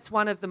think that's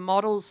one of the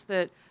models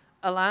that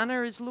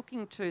Alana is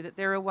looking to, that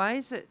there are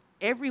ways that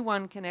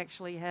everyone can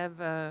actually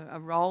have a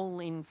role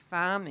in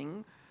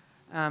farming,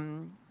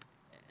 and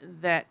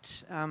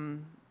that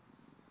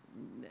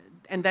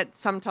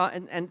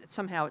sometimes and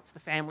somehow it's the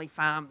family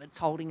farm that's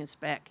holding us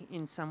back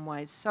in some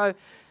ways. So,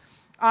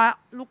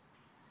 look,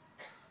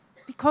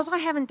 because I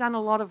haven't done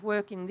a lot of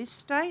work in this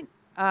state,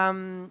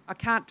 I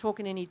can't talk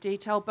in any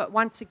detail. But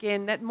once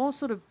again, that more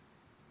sort of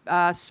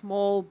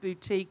small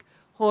boutique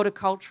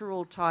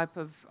horticultural type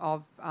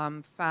of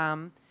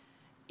farm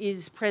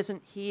is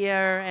present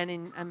here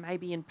and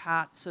maybe in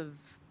parts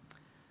of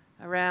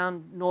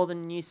around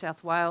northern New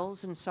South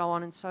Wales and so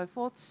on and so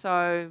forth.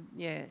 So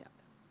yeah.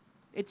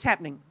 It's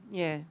happening,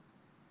 yeah.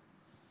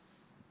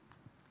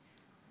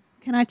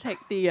 Can I take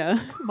the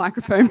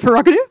microphone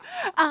prerogative?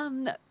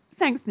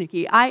 Thanks,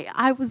 Nikki.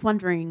 I was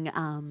wondering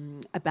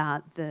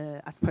about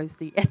the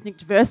ethnic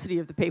diversity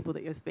of the people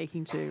that you're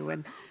speaking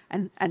to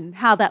and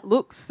how that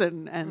looks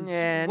and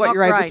what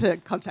you're able to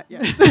contact.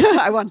 Yeah,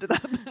 I wonder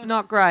that.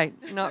 Not great.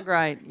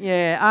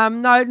 Yeah.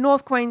 No,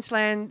 North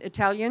Queensland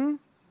Italian,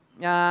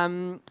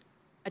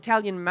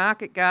 Italian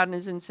market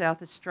gardeners in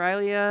South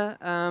Australia,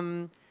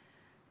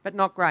 but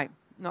not great.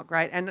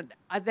 And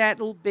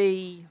that'll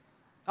be...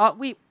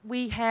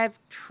 we have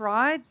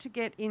tried to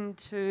get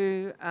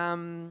into,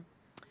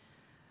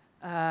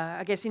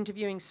 I guess,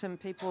 interviewing some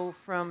people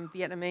from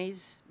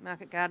Vietnamese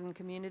market garden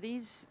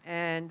communities,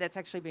 and that's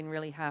actually been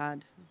really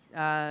hard.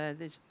 I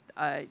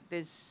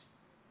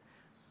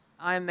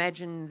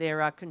imagine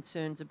there are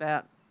concerns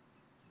about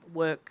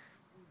work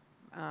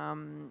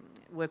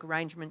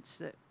arrangements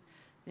that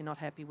they're not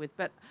happy with.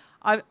 But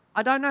I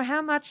don't know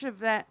how much of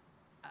that,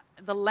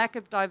 the lack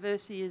of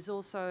diversity is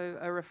also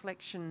a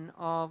reflection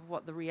of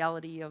what the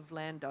reality of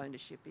land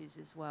ownership is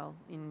as well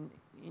in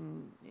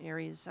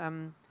areas.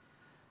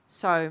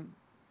 So,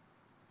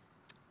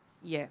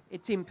 yeah,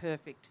 it's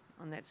imperfect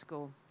on that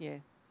score, yeah.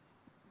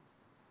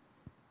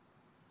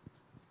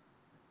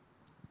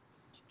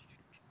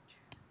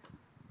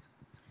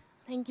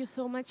 Thank you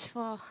so much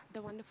for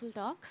the wonderful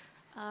talk.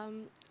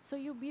 So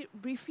you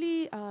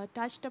briefly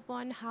touched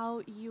upon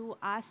how you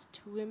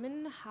asked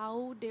women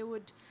how they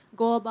would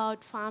go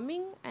about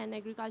farming and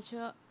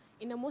agriculture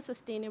in a more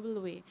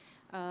sustainable way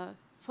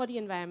for the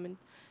environment.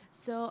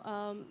 So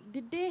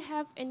did they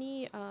have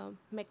any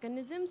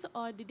mechanisms,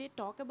 or did they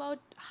talk about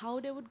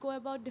how they would go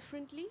about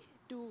differently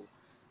to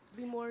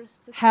be more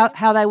sustainable?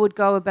 How they would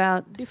go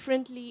about?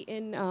 Differently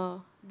in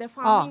their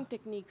farming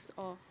techniques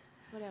or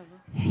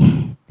whatever.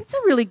 That's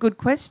a really good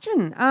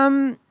question.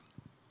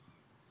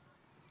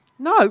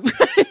 No.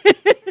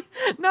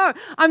 No.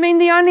 I mean,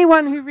 the only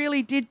one who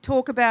really did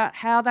talk about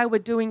how they were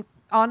doing...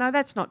 Oh, no,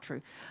 that's not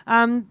true.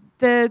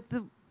 There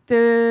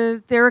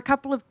are a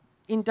couple of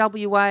in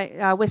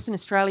WA, Western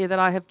Australia, that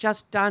I have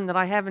just done that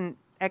I haven't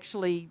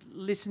actually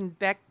listened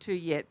back to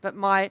yet. But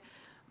my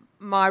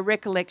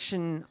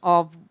recollection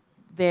of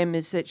them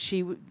is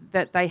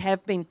that they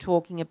have been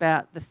talking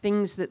about the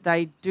things that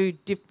they do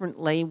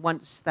differently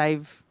once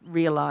they've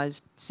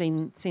realised,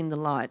 seen the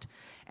light.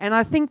 And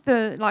I think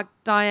like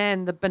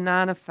Diane, the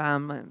banana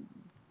farmer,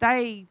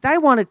 they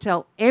want to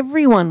tell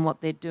everyone what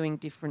they're doing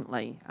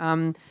differently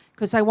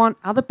because they want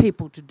other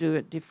people to do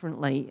it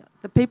differently.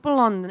 The people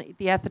on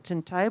the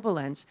Atherton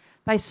Tablelands,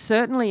 they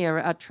certainly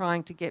are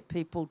trying to get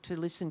people to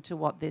listen to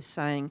what they're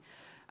saying.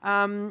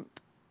 And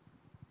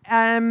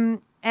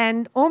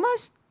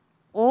almost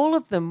all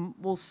of them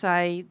will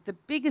say the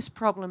biggest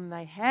problem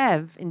they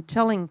have in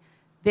telling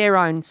their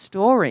own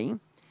story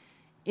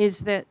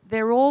is that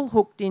they're all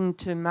hooked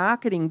into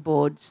marketing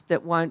boards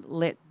that won't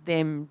let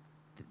them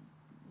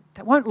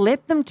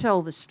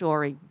tell the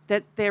story.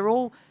 That they're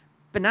all,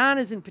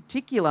 bananas in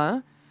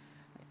particular,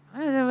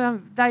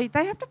 they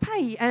have to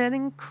pay an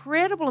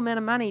incredible amount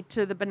of money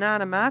to the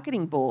banana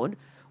marketing board,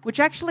 which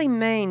actually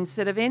means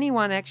that if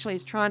anyone actually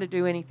is trying to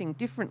do anything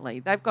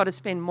differently, they've got to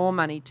spend more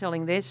money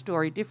telling their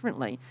story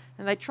differently.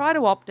 And they try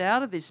to opt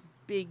out of this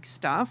big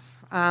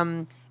stuff,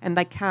 and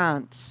they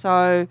can't.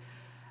 So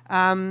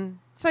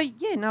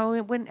yeah, no.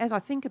 As I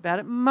think about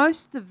it,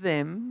 most of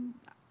them,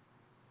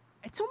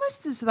 it's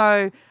almost as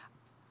though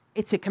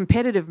it's a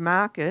competitive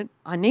market.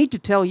 I need to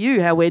tell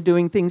you how we're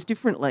doing things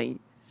differently,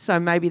 so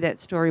maybe that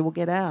story will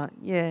get out.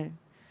 Yeah,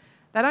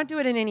 they don't do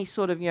it in any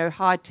sort of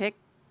high tech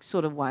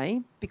sort of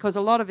way because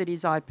a lot of it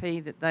is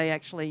IP that they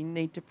actually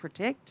need to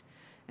protect.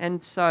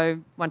 And so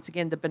once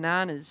again, the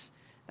bananas,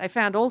 they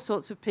found all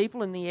sorts of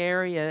people in the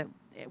area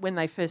when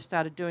they first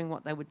started doing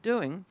what they were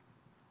doing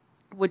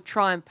would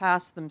try and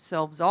pass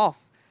themselves off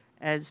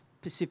as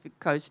Pacific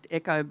Coast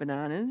Eco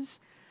bananas,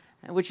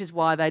 which is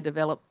why they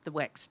developed the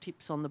wax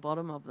tips on the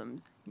bottom of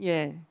them.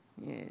 Yeah.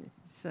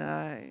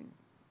 So...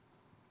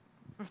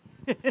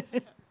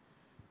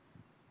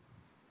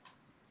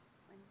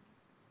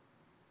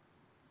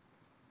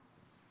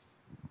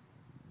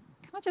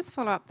 just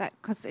follow up that,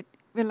 because it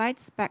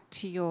relates back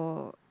to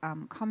your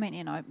comment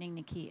in opening,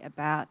 Nikki,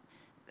 about,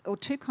 or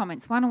two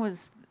comments. One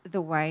was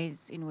the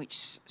ways in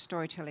which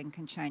storytelling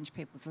can change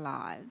people's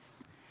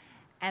lives.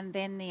 And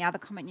then the other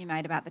comment you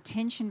made about the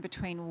tension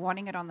between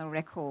wanting it on the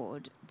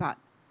record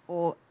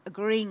or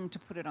agreeing to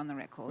put it on the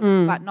record,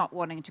 but not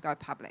wanting to go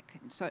public,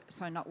 so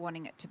not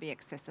wanting it to be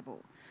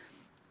accessible.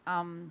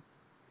 And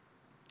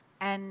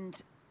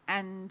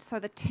so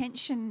the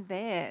tension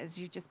there, as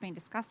you've just been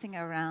discussing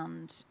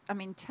around, I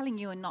mean, telling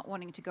you and not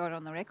wanting to go it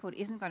on the record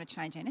isn't going to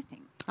change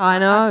anything. I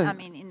know. I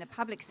mean, in the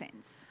public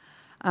sense.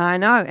 I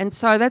know. And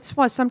so that's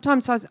why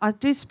sometimes I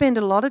do spend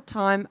a lot of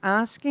time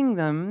asking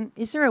them,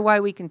 is there a way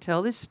we can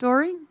tell this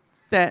story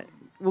that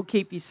will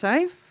keep you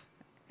safe?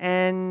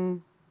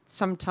 And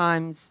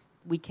sometimes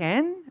we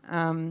can.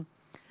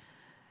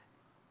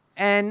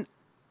 And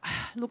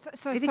look,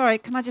 sorry,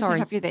 can I just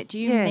interrupt you there? Do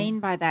you mean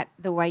by that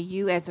the way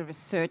you as a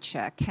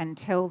researcher can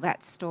tell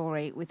that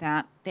story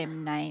without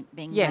them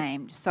being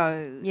named,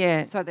 so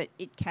that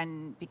it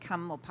can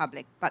become more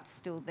public, but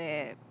still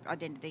their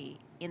identity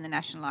in the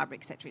National Library,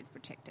 etc., is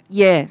protected?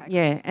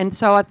 And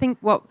so I think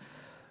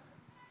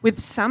with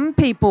some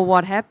people,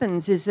 what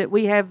happens is that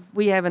we have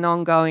an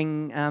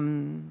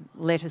ongoing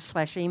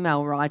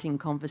letter/email writing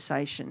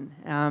conversation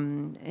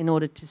in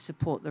order to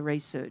support the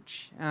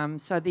research.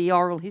 So the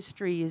oral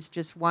history is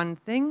just one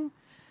thing,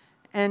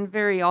 and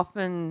very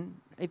often,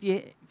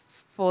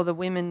 for the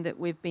women that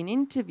we've been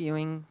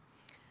interviewing,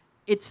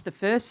 it's the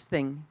first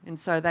thing, and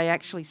so they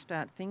actually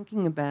start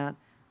thinking about,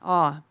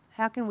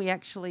 how can we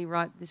actually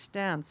write this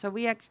down? So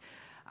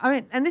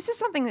and this is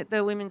something that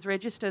the Women's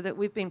Register that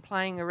we've been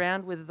playing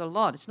around with a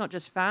lot. It's not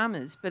just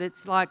farmers, but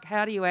it's like,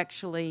 how do you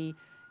actually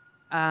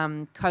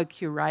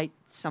co-curate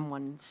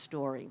someone's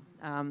story?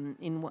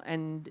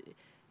 And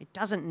it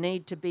doesn't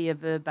need to be a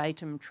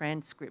verbatim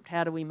transcript.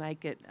 How do we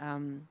make it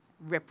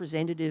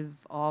representative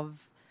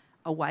of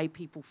a way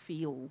people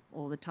feel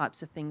or the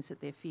types of things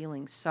that they're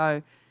feeling?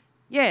 So,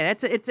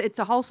 it's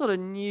a whole sort of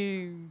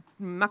new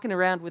mucking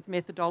around with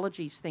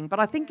methodologies thing.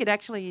 But I think it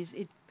actually is...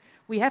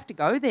 we have to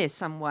go there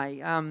some way.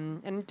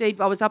 And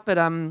indeed, I was up at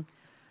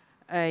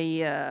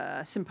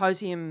a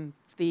symposium,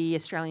 the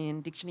Australian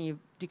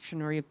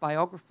Dictionary of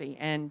Biography,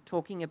 and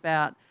talking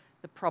about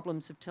the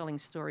problems of telling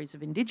stories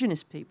of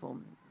Indigenous people.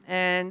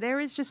 And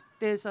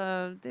there's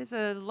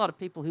a lot of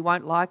people who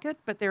won't like it,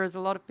 but there is a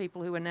lot of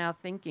people who are now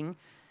thinking,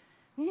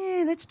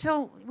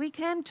 we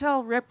can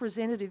tell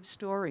representative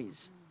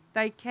stories.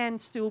 They can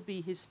still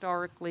be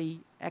historically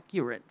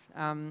accurate.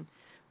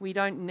 We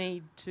don't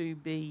need to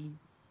be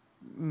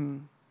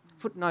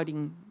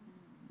footnoting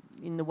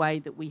in the way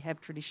that we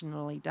have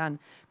traditionally done.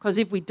 Because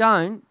if we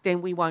don't,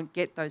 then we won't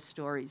get those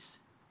stories.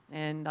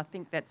 And I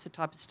think that's the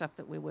type of stuff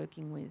that we're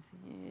working with.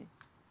 Yeah.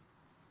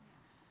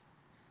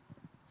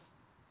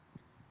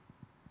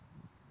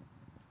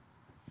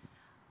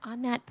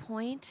 On that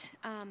point,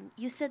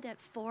 you said that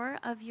 4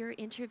 of your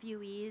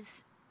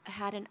interviewees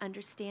had an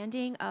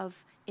understanding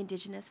of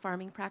Indigenous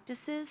farming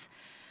practices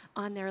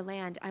on their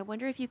land. I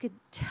wonder if you could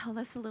tell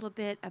us a little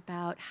bit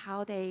about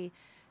how they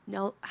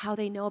know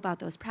about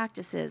those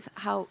practices,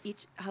 how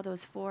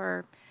those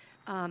 4,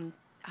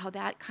 how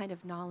that kind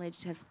of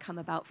knowledge has come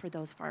about for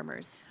those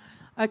farmers.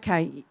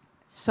 Okay,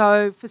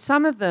 so for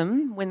some of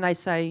them, when they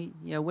say,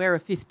 we're a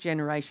 5th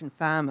generation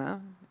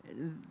farmer,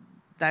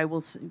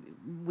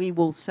 we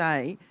will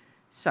say,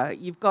 so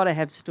you've got to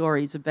have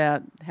stories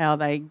about how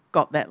they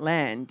got that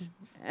land.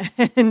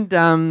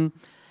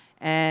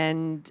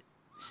 And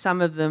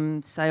some of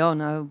them say, oh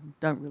no,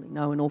 don't really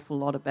know an awful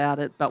lot about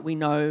it, but we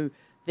know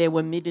there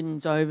were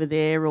middens over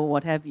there or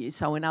what have you.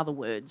 So in other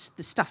words,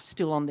 the stuff's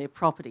still on their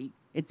property.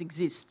 It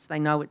exists. They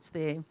know it's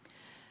there.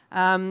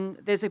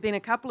 There's been a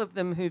couple of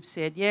them who've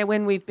said,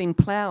 when we've been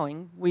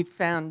ploughing, we've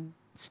found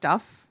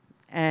stuff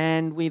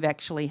and we've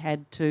actually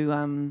had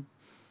to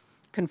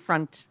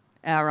confront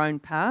our own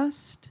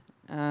past.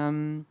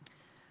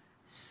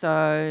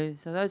 So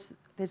those.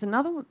 There's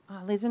another one.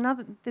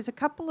 There's a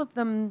couple of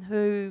them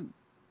who.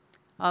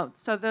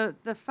 So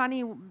the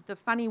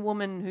funny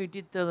woman who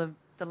did the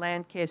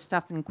land care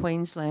stuff in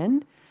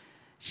Queensland,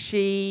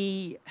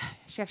 she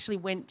actually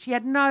went. She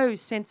had no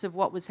sense of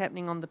what was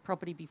happening on the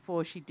property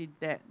before she did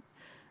that,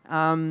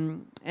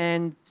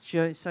 and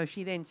so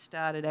she then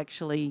started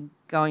actually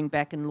going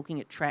back and looking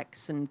at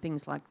tracks and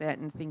things like that,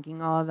 and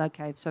thinking, oh,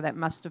 okay, so that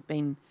must have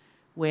been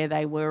where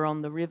they were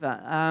on the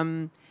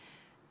river.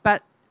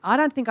 But I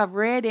don't think I've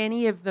read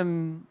any of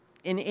them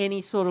in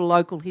any sort of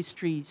local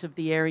histories of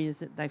the areas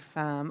that they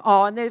farm.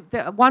 Oh, and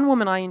the one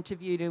woman I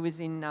interviewed who was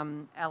in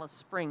Alice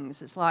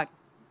Springs, it's like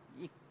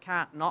you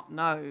can't not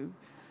know.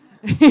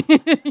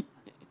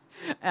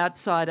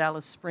 Outside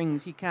Alice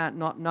Springs, you can't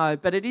not know.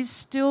 But it is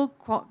still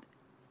quite...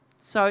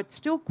 So it's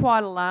still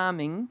quite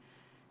alarming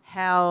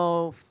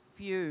how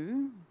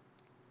few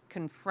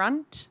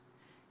confront,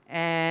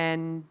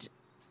 and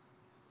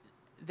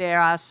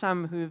there are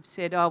some who have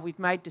said, oh, we've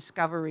made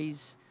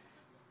discoveries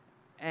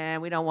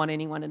and we don't want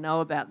anyone to know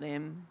about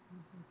them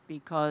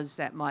because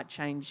that might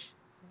change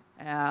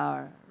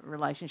our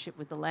relationship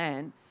with the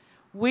land,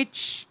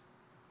 which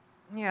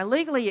Yeah,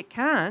 legally it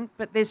can't,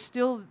 but there's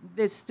still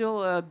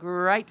a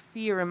great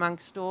fear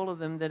amongst all of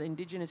them that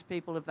Indigenous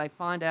people, if they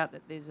find out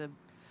that there's a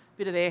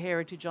bit of their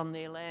heritage on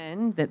their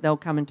land, that they'll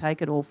come and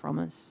take it all from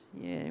us.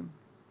 Yeah.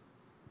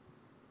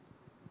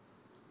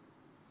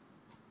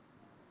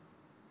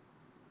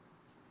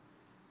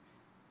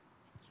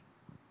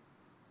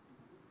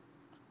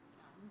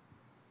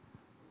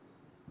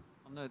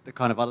 On the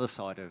kind of other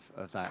side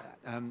of that,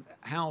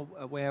 how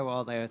aware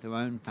are they of their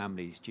own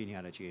family's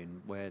genealogy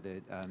and where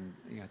the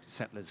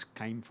settlers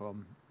came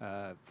from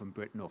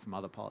Britain or from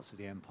other parts of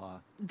the empire?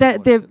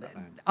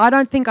 I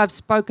don't think I've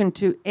spoken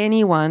to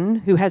anyone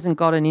who hasn't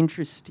got an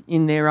interest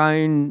in their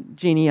own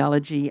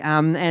genealogy.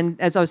 And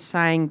as I was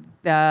saying,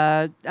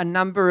 a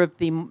number of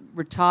the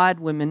retired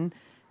women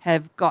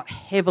have got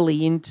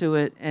heavily into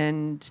it,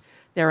 and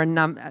there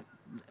are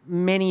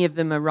many of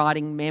them are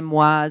writing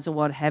memoirs or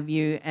what have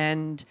you.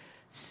 And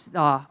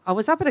I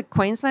was up at a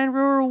Queensland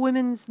Rural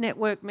Women's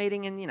Network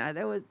meeting, and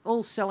they were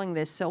all selling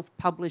their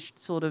self-published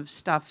sort of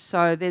stuff.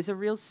 So there's a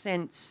real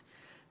sense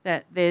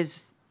that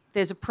there's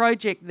a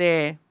project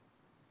there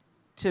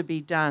to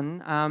be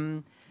done.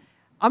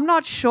 I'm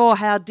not sure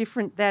how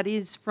different that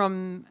is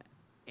from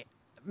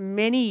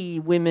many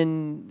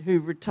women who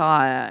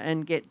retire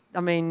and get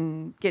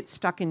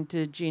stuck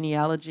into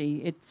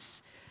genealogy.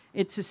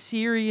 It's a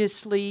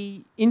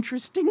seriously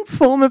interesting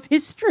form of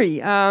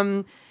history.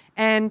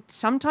 And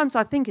sometimes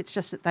I think it's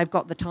just that they've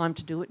got the time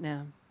to do it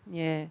now.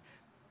 Yeah.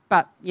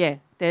 But, yeah,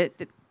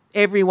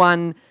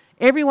 everyone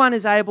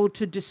is able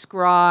to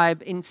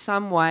describe in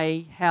some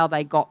way how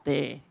they got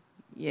there.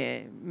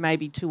 Yeah,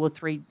 maybe 2 or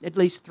 3, at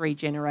least 3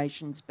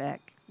 generations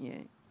back. Yeah.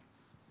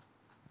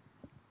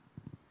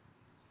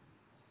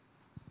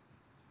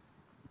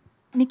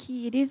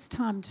 Nikki, it is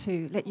time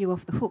to let you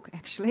off the hook,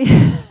 actually.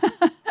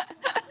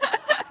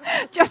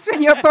 Just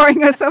when you're pouring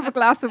yourself a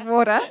glass of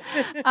water.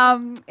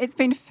 It's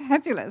been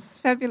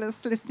fabulous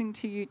listening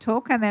to you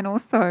talk, and then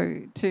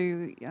also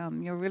to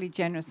your really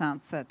generous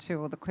answer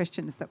to all the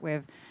questions that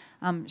we've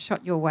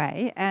shot your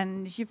way.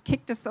 And you've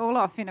kicked us all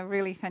off in a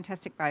really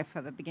fantastic way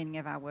for the beginning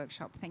of our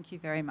workshop. Thank you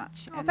very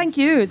much. Oh, thank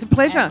you. It's a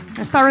pleasure. I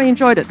thoroughly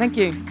enjoyed it. Thank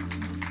you.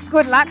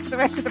 Good luck for the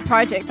rest of the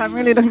project. I'm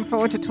really looking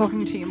forward to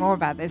talking to you more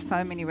about it. There's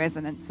so many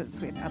resonances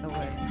with other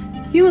work.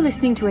 You are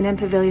listening to an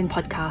MPavilion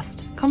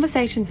podcast,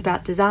 conversations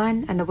about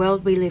design and the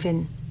world we live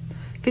in.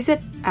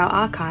 Visit our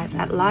archive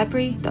at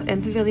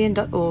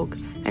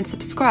library.mpavilion.org and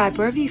subscribe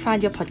wherever you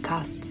find your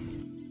podcasts.